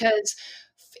 right? Because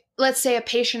let's say a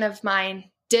patient of mine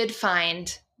did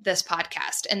find this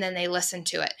podcast and then they listened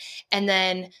to it and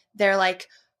then they're like,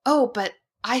 oh, but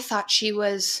I thought she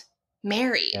was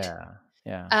married.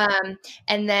 Yeah.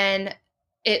 And then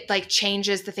it like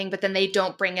changes the thing, but then they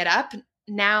don't bring it up.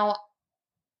 Now,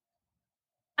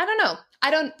 I don't know.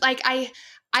 I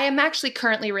am actually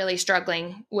currently really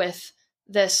struggling with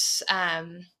this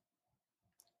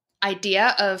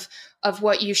idea of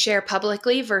what you share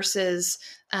publicly versus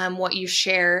what you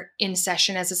share in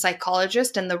session as a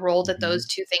psychologist, and the role that those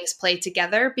two things play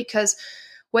together. Because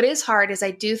what is hard is I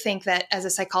do think that as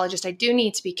a psychologist, I do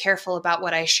need to be careful about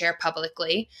what I share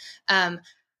publicly.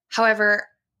 However,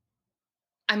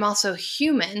 I'm also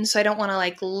human, so I don't want to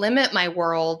like limit my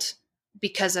world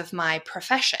because of my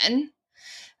profession.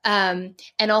 And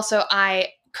also I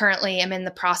currently am in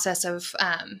the process of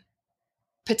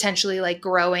potentially like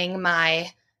growing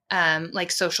my like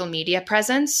social media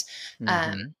presence.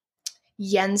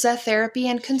 Yenza Therapy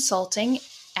and Consulting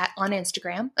on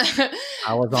Instagram.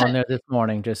 I was on there this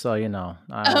morning, just so you know.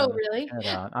 Oh, really?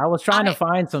 I was trying to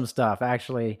find some stuff,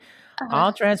 actually.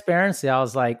 All transparency, I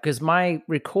was like, because my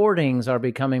recordings are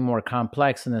becoming more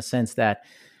complex in the sense that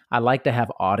I like to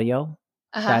have audio.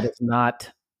 Uh-huh. that is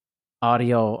not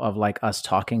audio of like us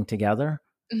talking together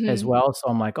as Hmm. well. So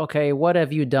I'm like, okay, what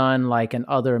have you done like in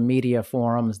other media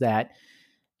forums that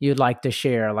you'd like to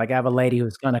share? Like I have a lady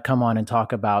who's going to come on and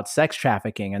talk about sex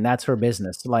trafficking, and that's her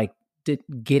business. Like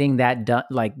getting that done,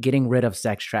 like getting rid of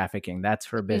sex trafficking, that's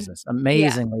her Hmm. business. Yeah.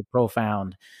 Amazingly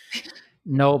profound,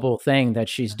 noble thing that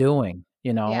she's doing,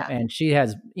 Yeah. and she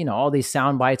has, all these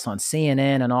sound bites on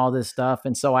CNN and all this stuff.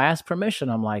 And so I asked permission.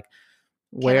 I'm like,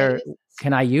 Can I where use this?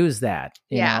 can I use that?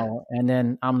 Yeah. And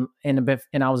then I'm in a bit,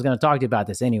 and I was going to talk to you about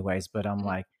this anyways, but I'm Mhm.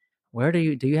 like, where do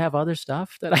you have other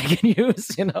stuff that I can use?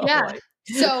 Yeah. Like,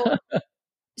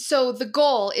 So the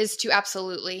goal is to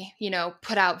absolutely,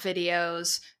 put out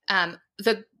videos.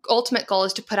 The ultimate goal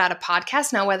is to put out a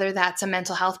podcast. Now, whether that's a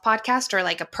mental health podcast or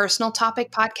like a personal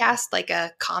topic podcast, like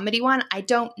a comedy one, I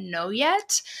don't know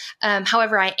yet.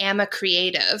 However, I am a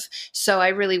creative, so I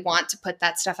really want to put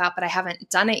that stuff out, but I haven't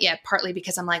done it yet. Partly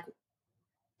because I'm like,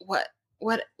 what,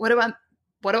 what do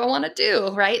I want to do,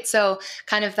 right? So,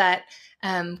 kind of that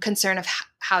concern of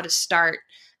how to start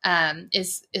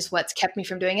is what's kept me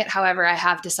from doing it. However, I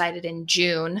have decided in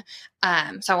June,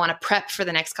 so I want to prep for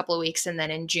the next couple of weeks, and then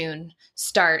in June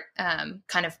start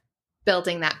kind of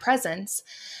building that presence.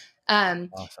 Um,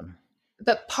 awesome.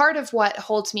 but part of what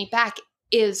holds me back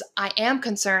is I am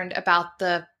concerned about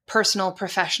the personal,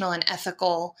 professional, and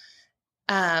ethical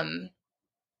um,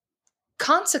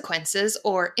 consequences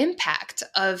or impact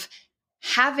of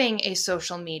having a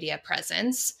social media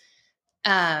presence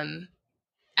um,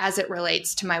 as it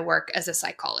relates to my work as a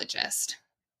psychologist.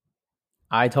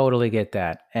 I totally get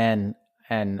that. And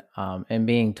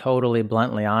being totally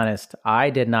bluntly honest, I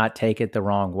did not take it the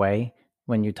wrong way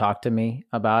when you talked to me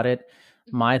about it.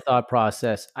 My thought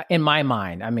process in my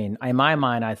mind,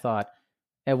 I thought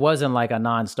it wasn't like a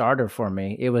non-starter for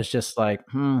me. It was just like,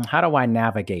 how do I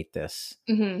navigate this?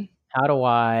 Mm-hmm. How do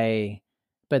I?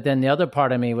 But then the other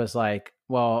part of me was like,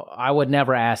 well, I would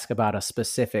never ask about a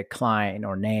specific client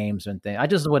or names and things. I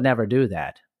just would never do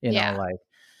that, Yeah. like,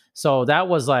 so that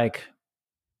was like,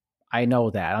 I know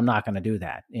that I'm not going to do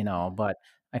that, but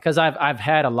because I've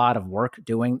had a lot of work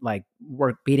doing like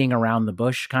work beating around the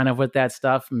bush kind of with that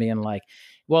stuff and being like,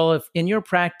 well, if in your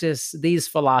practice, these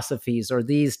philosophies or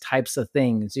these types of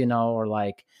things, or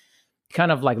like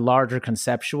kind of like larger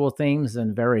conceptual themes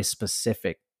and very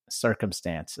specific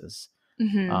circumstances,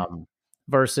 Mm-hmm. um,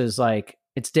 versus like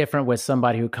it's different with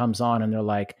somebody who comes on and they're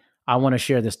like, I want to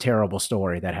share this terrible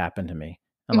story that happened to me.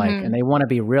 And Mm-hmm. they want to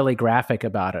be really graphic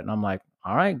about it. And I'm like,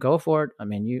 all right, go for it.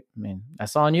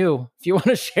 That's on you if you want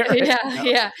to share it. Yeah.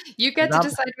 Yeah. You get to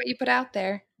decide what you put out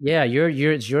there. Yeah,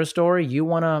 it's your story. You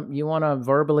wanna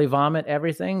verbally vomit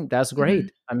everything. That's Mm-hmm.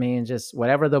 great. Just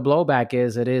whatever the blowback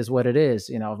is, it is what it is.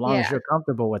 As long as Yeah. you're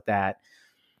comfortable with that.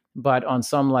 But on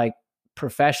some like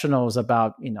professionals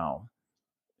about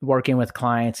working with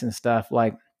clients and stuff,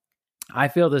 like I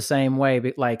feel the same way.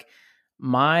 But like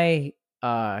my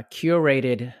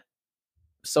curated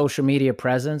social media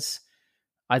presence,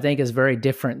 I think is very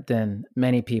different than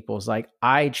many people's. Like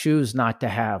I choose not to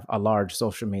have a large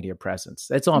social media presence.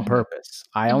 It's on Mm-hmm. purpose.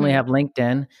 I only Mm-hmm. have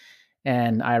LinkedIn,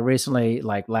 and I recently,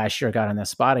 like last year, got on the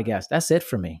Spot guest. That's it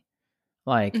for me.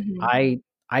 Like Mm-hmm.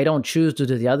 I don't choose to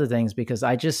do the other things because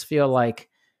I just feel like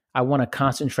I want to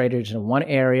concentrate it in one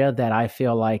area that I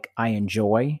feel like I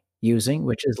enjoy using,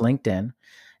 which is LinkedIn,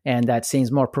 and that seems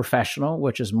more professional,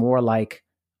 which is more like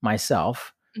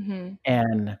myself. Mm-hmm.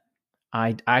 And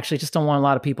I actually just don't want a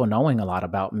lot of people knowing a lot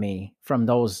about me from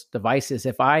those devices.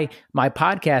 My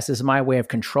podcast is my way of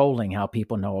controlling how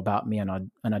people know about me in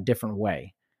a different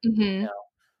way, Mm-hmm.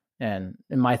 and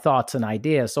my thoughts and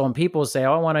ideas. So when people say,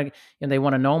 "Oh, I want to," and they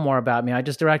want to know more about me, I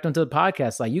just direct them to the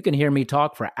podcast. Like you can hear me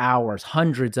talk for hours,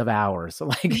 hundreds of hours. So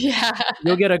like Yeah.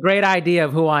 you'll get a great idea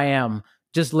of who I am.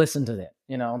 Just listen to it,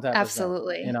 type of thing,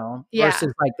 Absolutely. Yeah.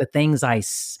 versus like the things I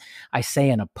say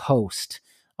in a post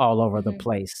all over the Mm-hmm.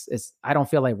 place. I don't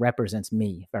feel like represents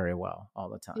me very well all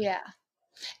the time. Yeah.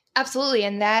 Absolutely.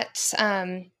 And that's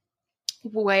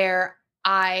where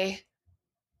I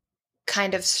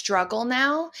kind of struggle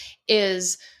now,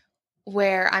 is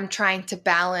where I'm trying to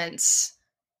balance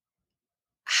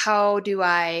how do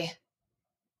I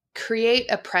create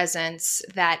a presence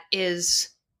that is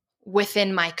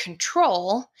within my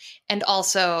control and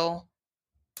also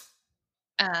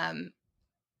um,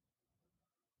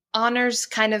 honors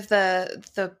kind of the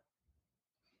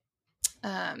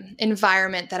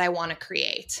environment that I want to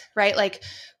create, right? Like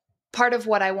part of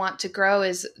what I want to grow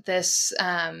is this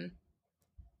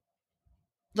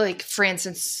like for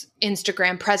instance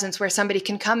Instagram presence where somebody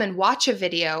can come and watch a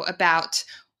video about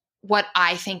what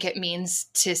I think it means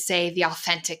to say the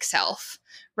authentic self,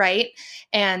 right?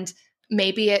 And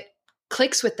maybe it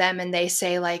clicks with them and they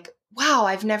say like, wow,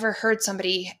 I've never heard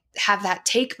somebody have that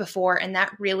take before, and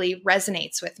that really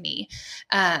resonates with me.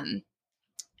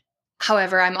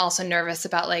 However, I'm also nervous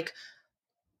about like,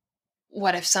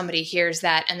 what if somebody hears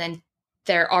that and then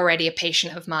they're already a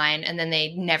patient of mine and then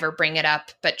they never bring it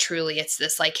up, but truly it's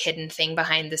this like hidden thing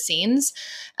behind the scenes.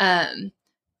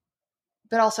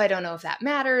 But also I don't know if that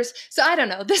matters. So I don't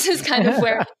know. This is kind of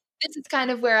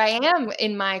where I am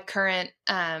in my current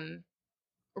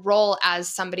role as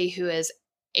somebody who is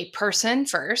a person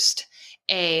first,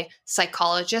 a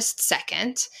psychologist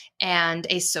second, and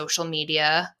a social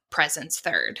media presence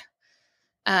third.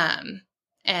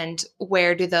 And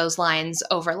where do those lines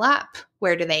overlap?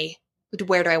 Where do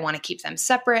I want to keep them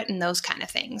separate, and those kind of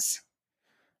things?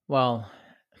 Well,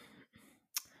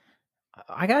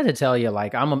 I got to tell you,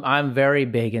 like I'm very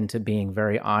big into being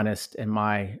very honest in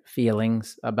my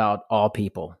feelings about all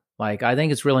people. Like I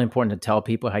think it's really important to tell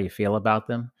people how you feel about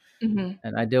them. Mm-hmm.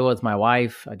 And I deal with my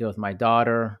wife, I deal with my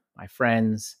daughter, my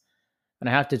friends, and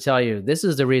I have to tell you, this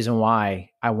is the reason why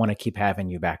I want to keep having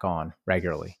you back on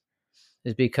regularly,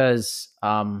 is because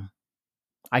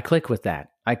I click with that.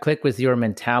 I click with your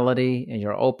mentality and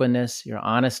your openness, your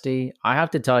honesty. I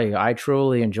have to tell you, I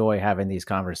truly enjoy having these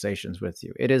conversations with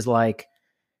you. It is like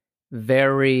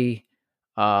very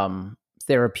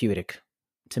therapeutic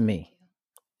to me.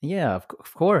 Yeah, of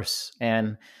course.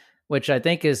 And which I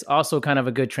think is also kind of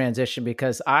a good transition,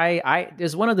 because I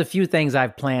is one of the few things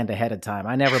I've planned ahead of time.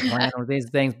 I never plan on these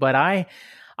things, but I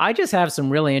just have some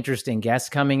really interesting guests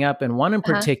coming up, and one in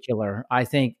particular, I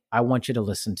think I want you to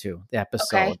listen to the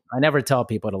episode. Okay. I never tell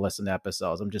people to listen to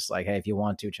episodes. I'm just like, hey, if you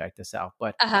want to, check this out.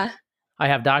 But Uh-huh. I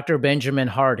have Dr. Benjamin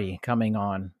Hardy coming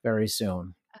on very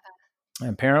soon.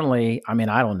 Apparently, I mean,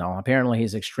 I don't know. Apparently,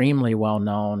 he's extremely well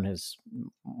known. His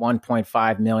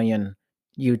 1.5 million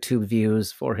YouTube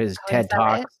views for his TED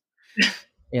Talks.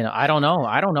 You know, I don't know.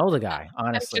 I don't know the guy,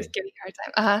 honestly. I'm just giving you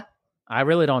a hard time. I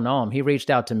really don't know him. He reached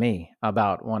out to me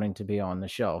about wanting to be on the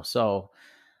show. So,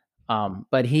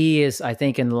 but he is, I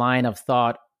think, in line of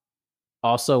thought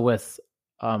also with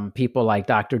people like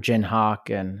Dr. Jin Hawk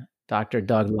and Dr.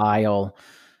 Doug Lisle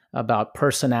about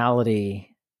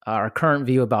personality, our current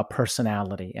view about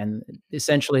personality, and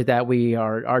essentially that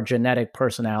our genetic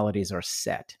personalities are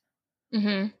set.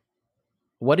 Mm-hmm.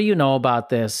 What do you know about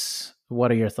this?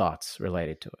 What are your thoughts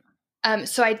related to it?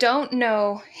 So I don't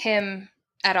know him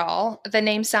at all. The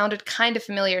name sounded kind of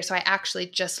familiar, so I actually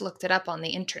just looked it up on the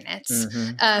internet.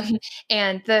 Mm-hmm.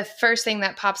 And the first thing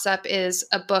that pops up is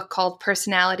a book called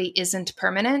Personality Isn't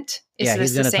Permanent. Yeah,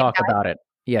 he's going to talk about it.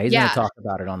 Yeah, he's going to talk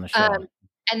about it on the show.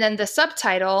 And then the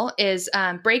subtitle is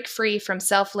Break Free from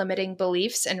Self-Limiting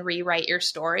Beliefs and Rewrite Your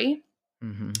Story.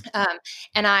 Mm-hmm.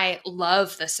 And I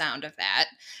love the sound of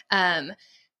that.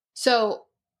 So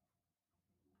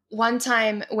one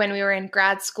time when we were in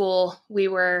grad school, we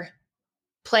were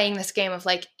playing this game of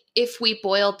like, if we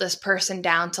boiled this person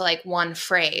down to like one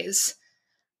phrase,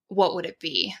 what would it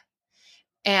be?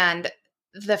 And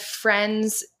the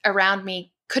friends around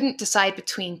me couldn't decide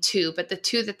between two, but the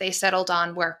two that they settled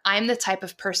on were, I'm the type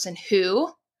of person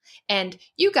who, and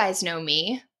you guys know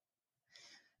me,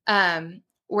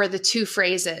 were the two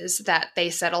phrases that they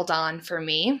settled on for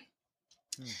me.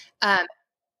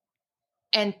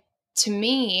 And to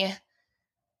me,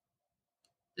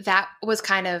 that was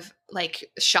kind of like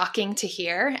shocking to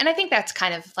hear. And I think that's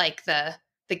kind of like the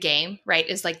game, right?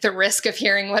 Is like the risk of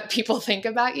hearing what people think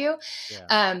about you.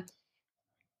 Yeah.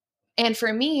 And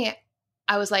for me,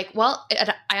 I was like, well,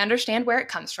 I understand where it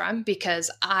comes from,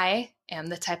 because I am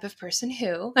the type of person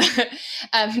who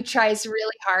tries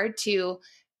really hard to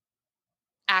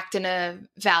act in a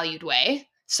valued way.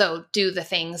 So do the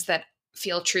things that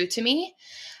feel true to me.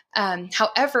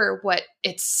 However, what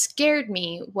it scared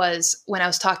me was when I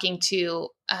was talking to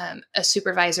a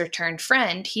supervisor turned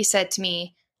friend, he said to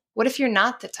me, what if you're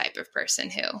not the type of person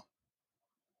who?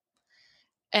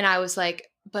 And I was like,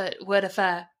 but what if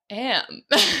I am?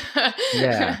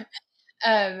 Yeah.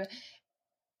 And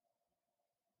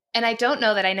I don't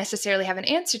know that I necessarily have an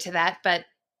answer to that, but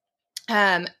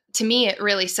to me, it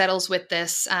really settles with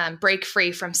this break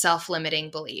free from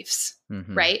self-limiting beliefs,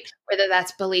 right? Whether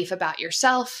that's belief about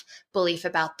yourself, belief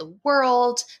about the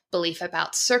world, belief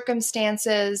about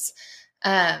circumstances.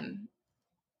 I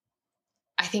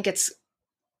think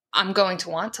I'm going to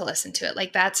want to listen to it.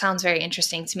 Like, that sounds very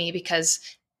interesting to me, because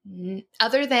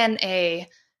other than a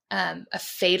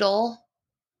fatal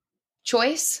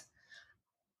choice,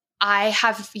 I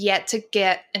have yet to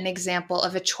get an example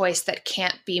of a choice that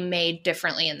can't be made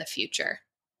differently in the future.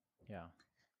 Yeah.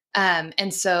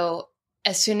 And so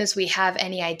as soon as we have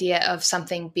any idea of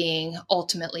something being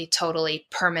ultimately totally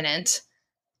permanent,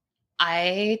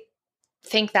 I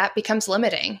think that becomes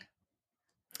limiting.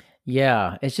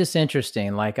 Yeah, it's just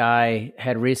interesting. Like I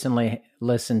had recently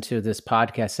listened to this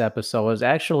podcast episode. It was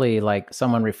actually like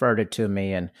someone referred it to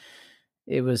me, and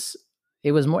it was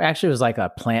it was more actually it was like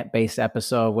a plant-based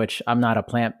episode, which I'm not a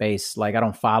plant-based, like I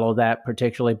don't follow that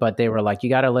particularly, but they were like, you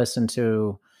got to listen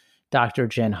to Dr.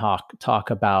 Jen Hawk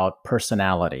talk about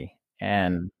personality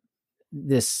and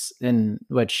this in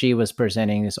what she was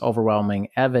presenting is overwhelming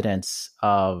evidence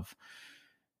of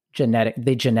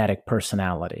the genetic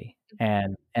personality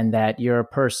and that your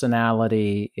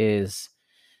personality is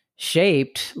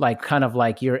shaped like kind of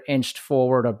like you're inched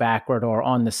forward or backward or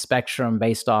on the spectrum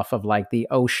based off of like the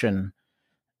ocean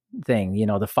thing,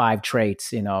 the five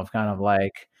traits, of kind of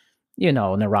like,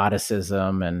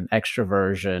 neuroticism and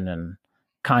extroversion and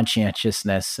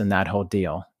conscientiousness and that whole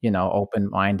deal,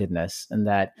 open-mindedness, and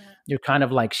that you're kind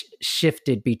of like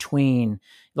shifted between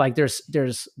like there's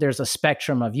a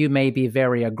spectrum of you may be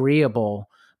very agreeable,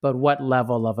 but what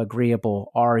level of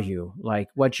agreeable are you? Like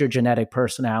what's your genetic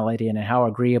personality and how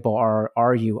agreeable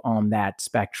are you on that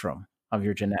spectrum of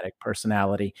your genetic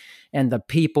personality? And the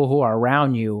people who are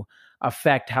around you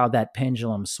affect how that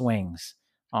pendulum swings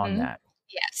on that.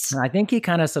 Yes. And I think he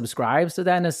kind of subscribes to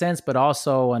that in a sense, but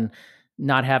also on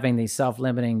not having these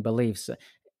self-limiting beliefs.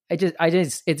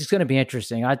 It's going to be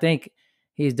interesting. I think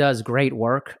he does great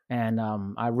work, and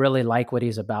I really like what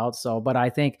he's about. So, but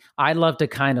I think I'd love to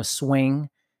kind of swing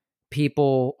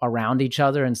people around each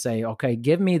other and say, okay,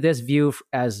 give me this view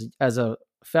as a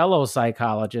fellow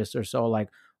psychologist or so, like,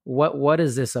 what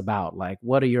is this about? Like,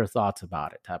 what are your thoughts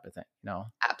about it, type of thing,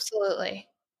 Absolutely.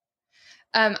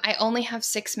 I only have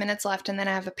 6 minutes left and then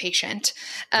I have a patient.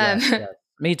 Yes.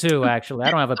 Me too, actually.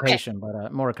 I don't have a patient,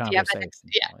 but more conversation.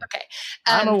 Okay.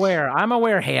 I'm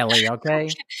aware, Haley, okay?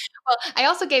 Well, I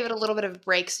also gave it a little bit of a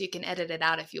break so you can edit it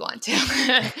out if you want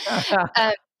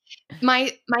to.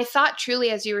 My thought truly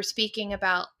as you were speaking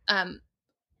about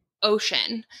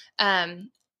ocean,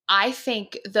 I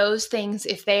think those things,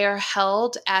 if they are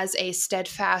held as a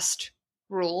steadfast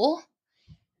rule,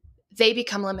 they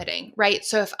become limiting, right?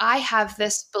 So if I have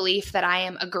this belief that I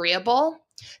am agreeable,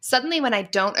 suddenly when I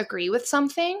don't agree with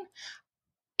something,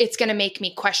 it's going to make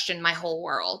me question my whole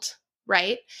world,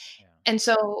 right? Yeah. And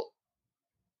so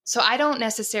I don't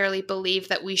necessarily believe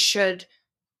that we should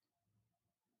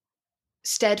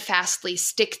steadfastly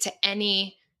stick to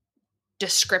any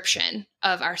description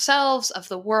of ourselves, of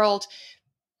the world,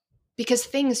 because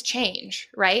things change,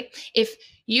 right? If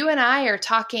you and I are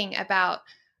talking about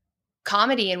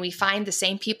comedy and we find the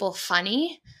same people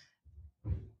funny,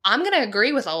 I'm going to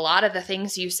agree with a lot of the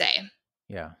things you say.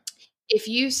 Yeah. If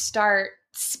you start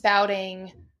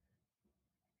spouting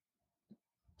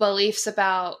beliefs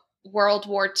about World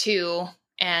War II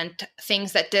and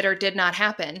things that did or did not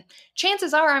happen,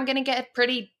 chances are I'm going to get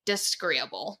pretty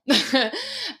disagreeable.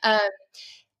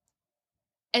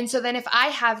 And so then if I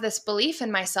have this belief in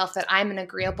myself that I'm an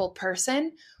agreeable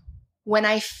person, when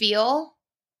I feel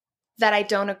that I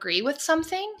don't agree with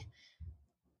something,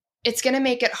 it's going to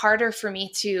make it harder for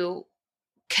me to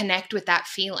connect with that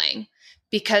feeling,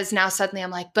 because now suddenly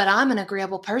I'm like, but I'm an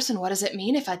agreeable person. What does it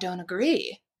mean if I don't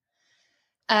agree?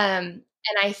 And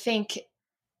I think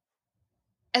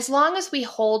as long as we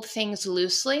hold things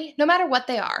loosely, no matter what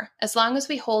they are, as long as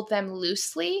we hold them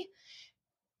loosely,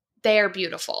 they are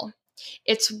beautiful.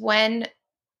 It's when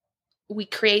we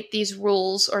create these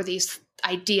rules or these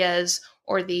ideas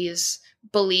or these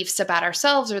beliefs about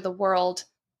ourselves or the world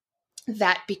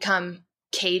that become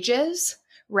cages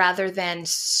rather than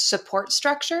support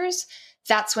structures,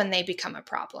 that's when they become a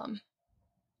problem.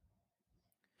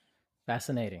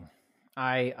 Fascinating.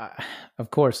 I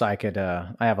of course I could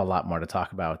I have a lot more to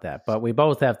talk about with that, but we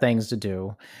both have things to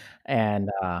do, and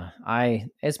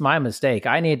it's my mistake.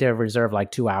 I need to reserve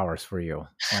like 2 hours for you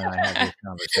when I have these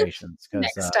conversations.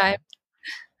 Next time.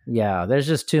 Yeah, there's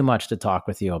just too much to talk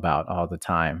with you about all the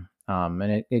time,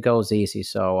 and it goes easy.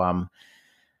 So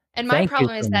and my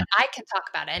problem is that I can talk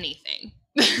about anything.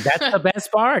 That's the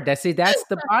best part. That's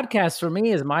the podcast for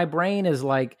me. Is my brain is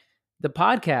like. The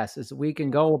podcast is we can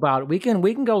go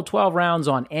 12 rounds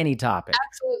on any topic.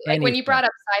 Absolutely. Like when you brought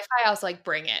up sci-fi, I was like,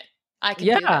 bring it. I can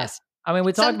do this. I mean,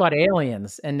 we talked about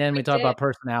aliens and then we talked about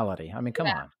personality. I mean, come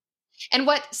on. And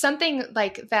something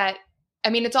like that,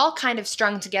 I mean, it's all kind of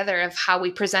strung together of how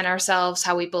we present ourselves,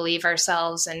 how we believe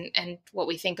ourselves, and what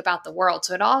we think about the world.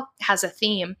 So it all has a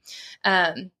theme.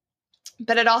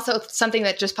 But it also, something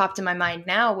that just popped in my mind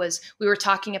now was we were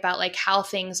talking about like how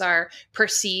things are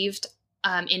perceived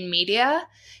in media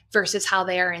versus how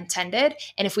they are intended.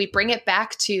 And if we bring it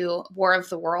back to War of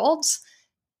the Worlds,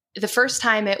 the first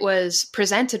time it was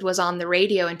presented was on the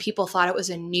radio and people thought it was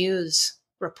a news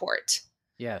report.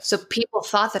 Yes. So people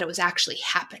thought that it was actually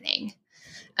happening.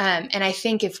 And I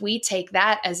think if we take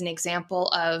that as an example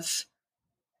of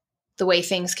the way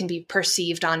things can be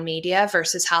perceived on media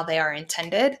versus how they are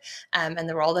intended, and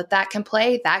the role that that can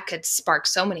play, that could spark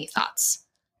so many thoughts.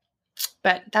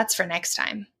 But that's for next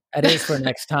time. It is for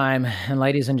next time. And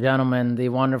ladies and gentlemen, the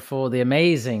wonderful, the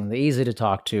amazing, the easy to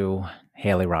talk to,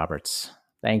 Haley Roberts.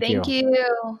 Thank you. Thank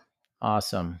you.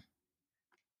 Awesome.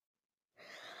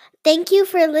 Thank you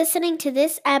for listening to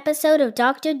this episode of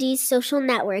Dr. D's Social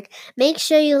Network. Make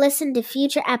sure you listen to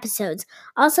future episodes.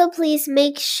 Also, please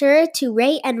make sure to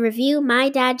rate and review My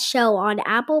Dad's Show on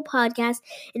Apple Podcasts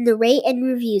in the rate and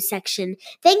review section.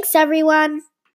 Thanks, everyone.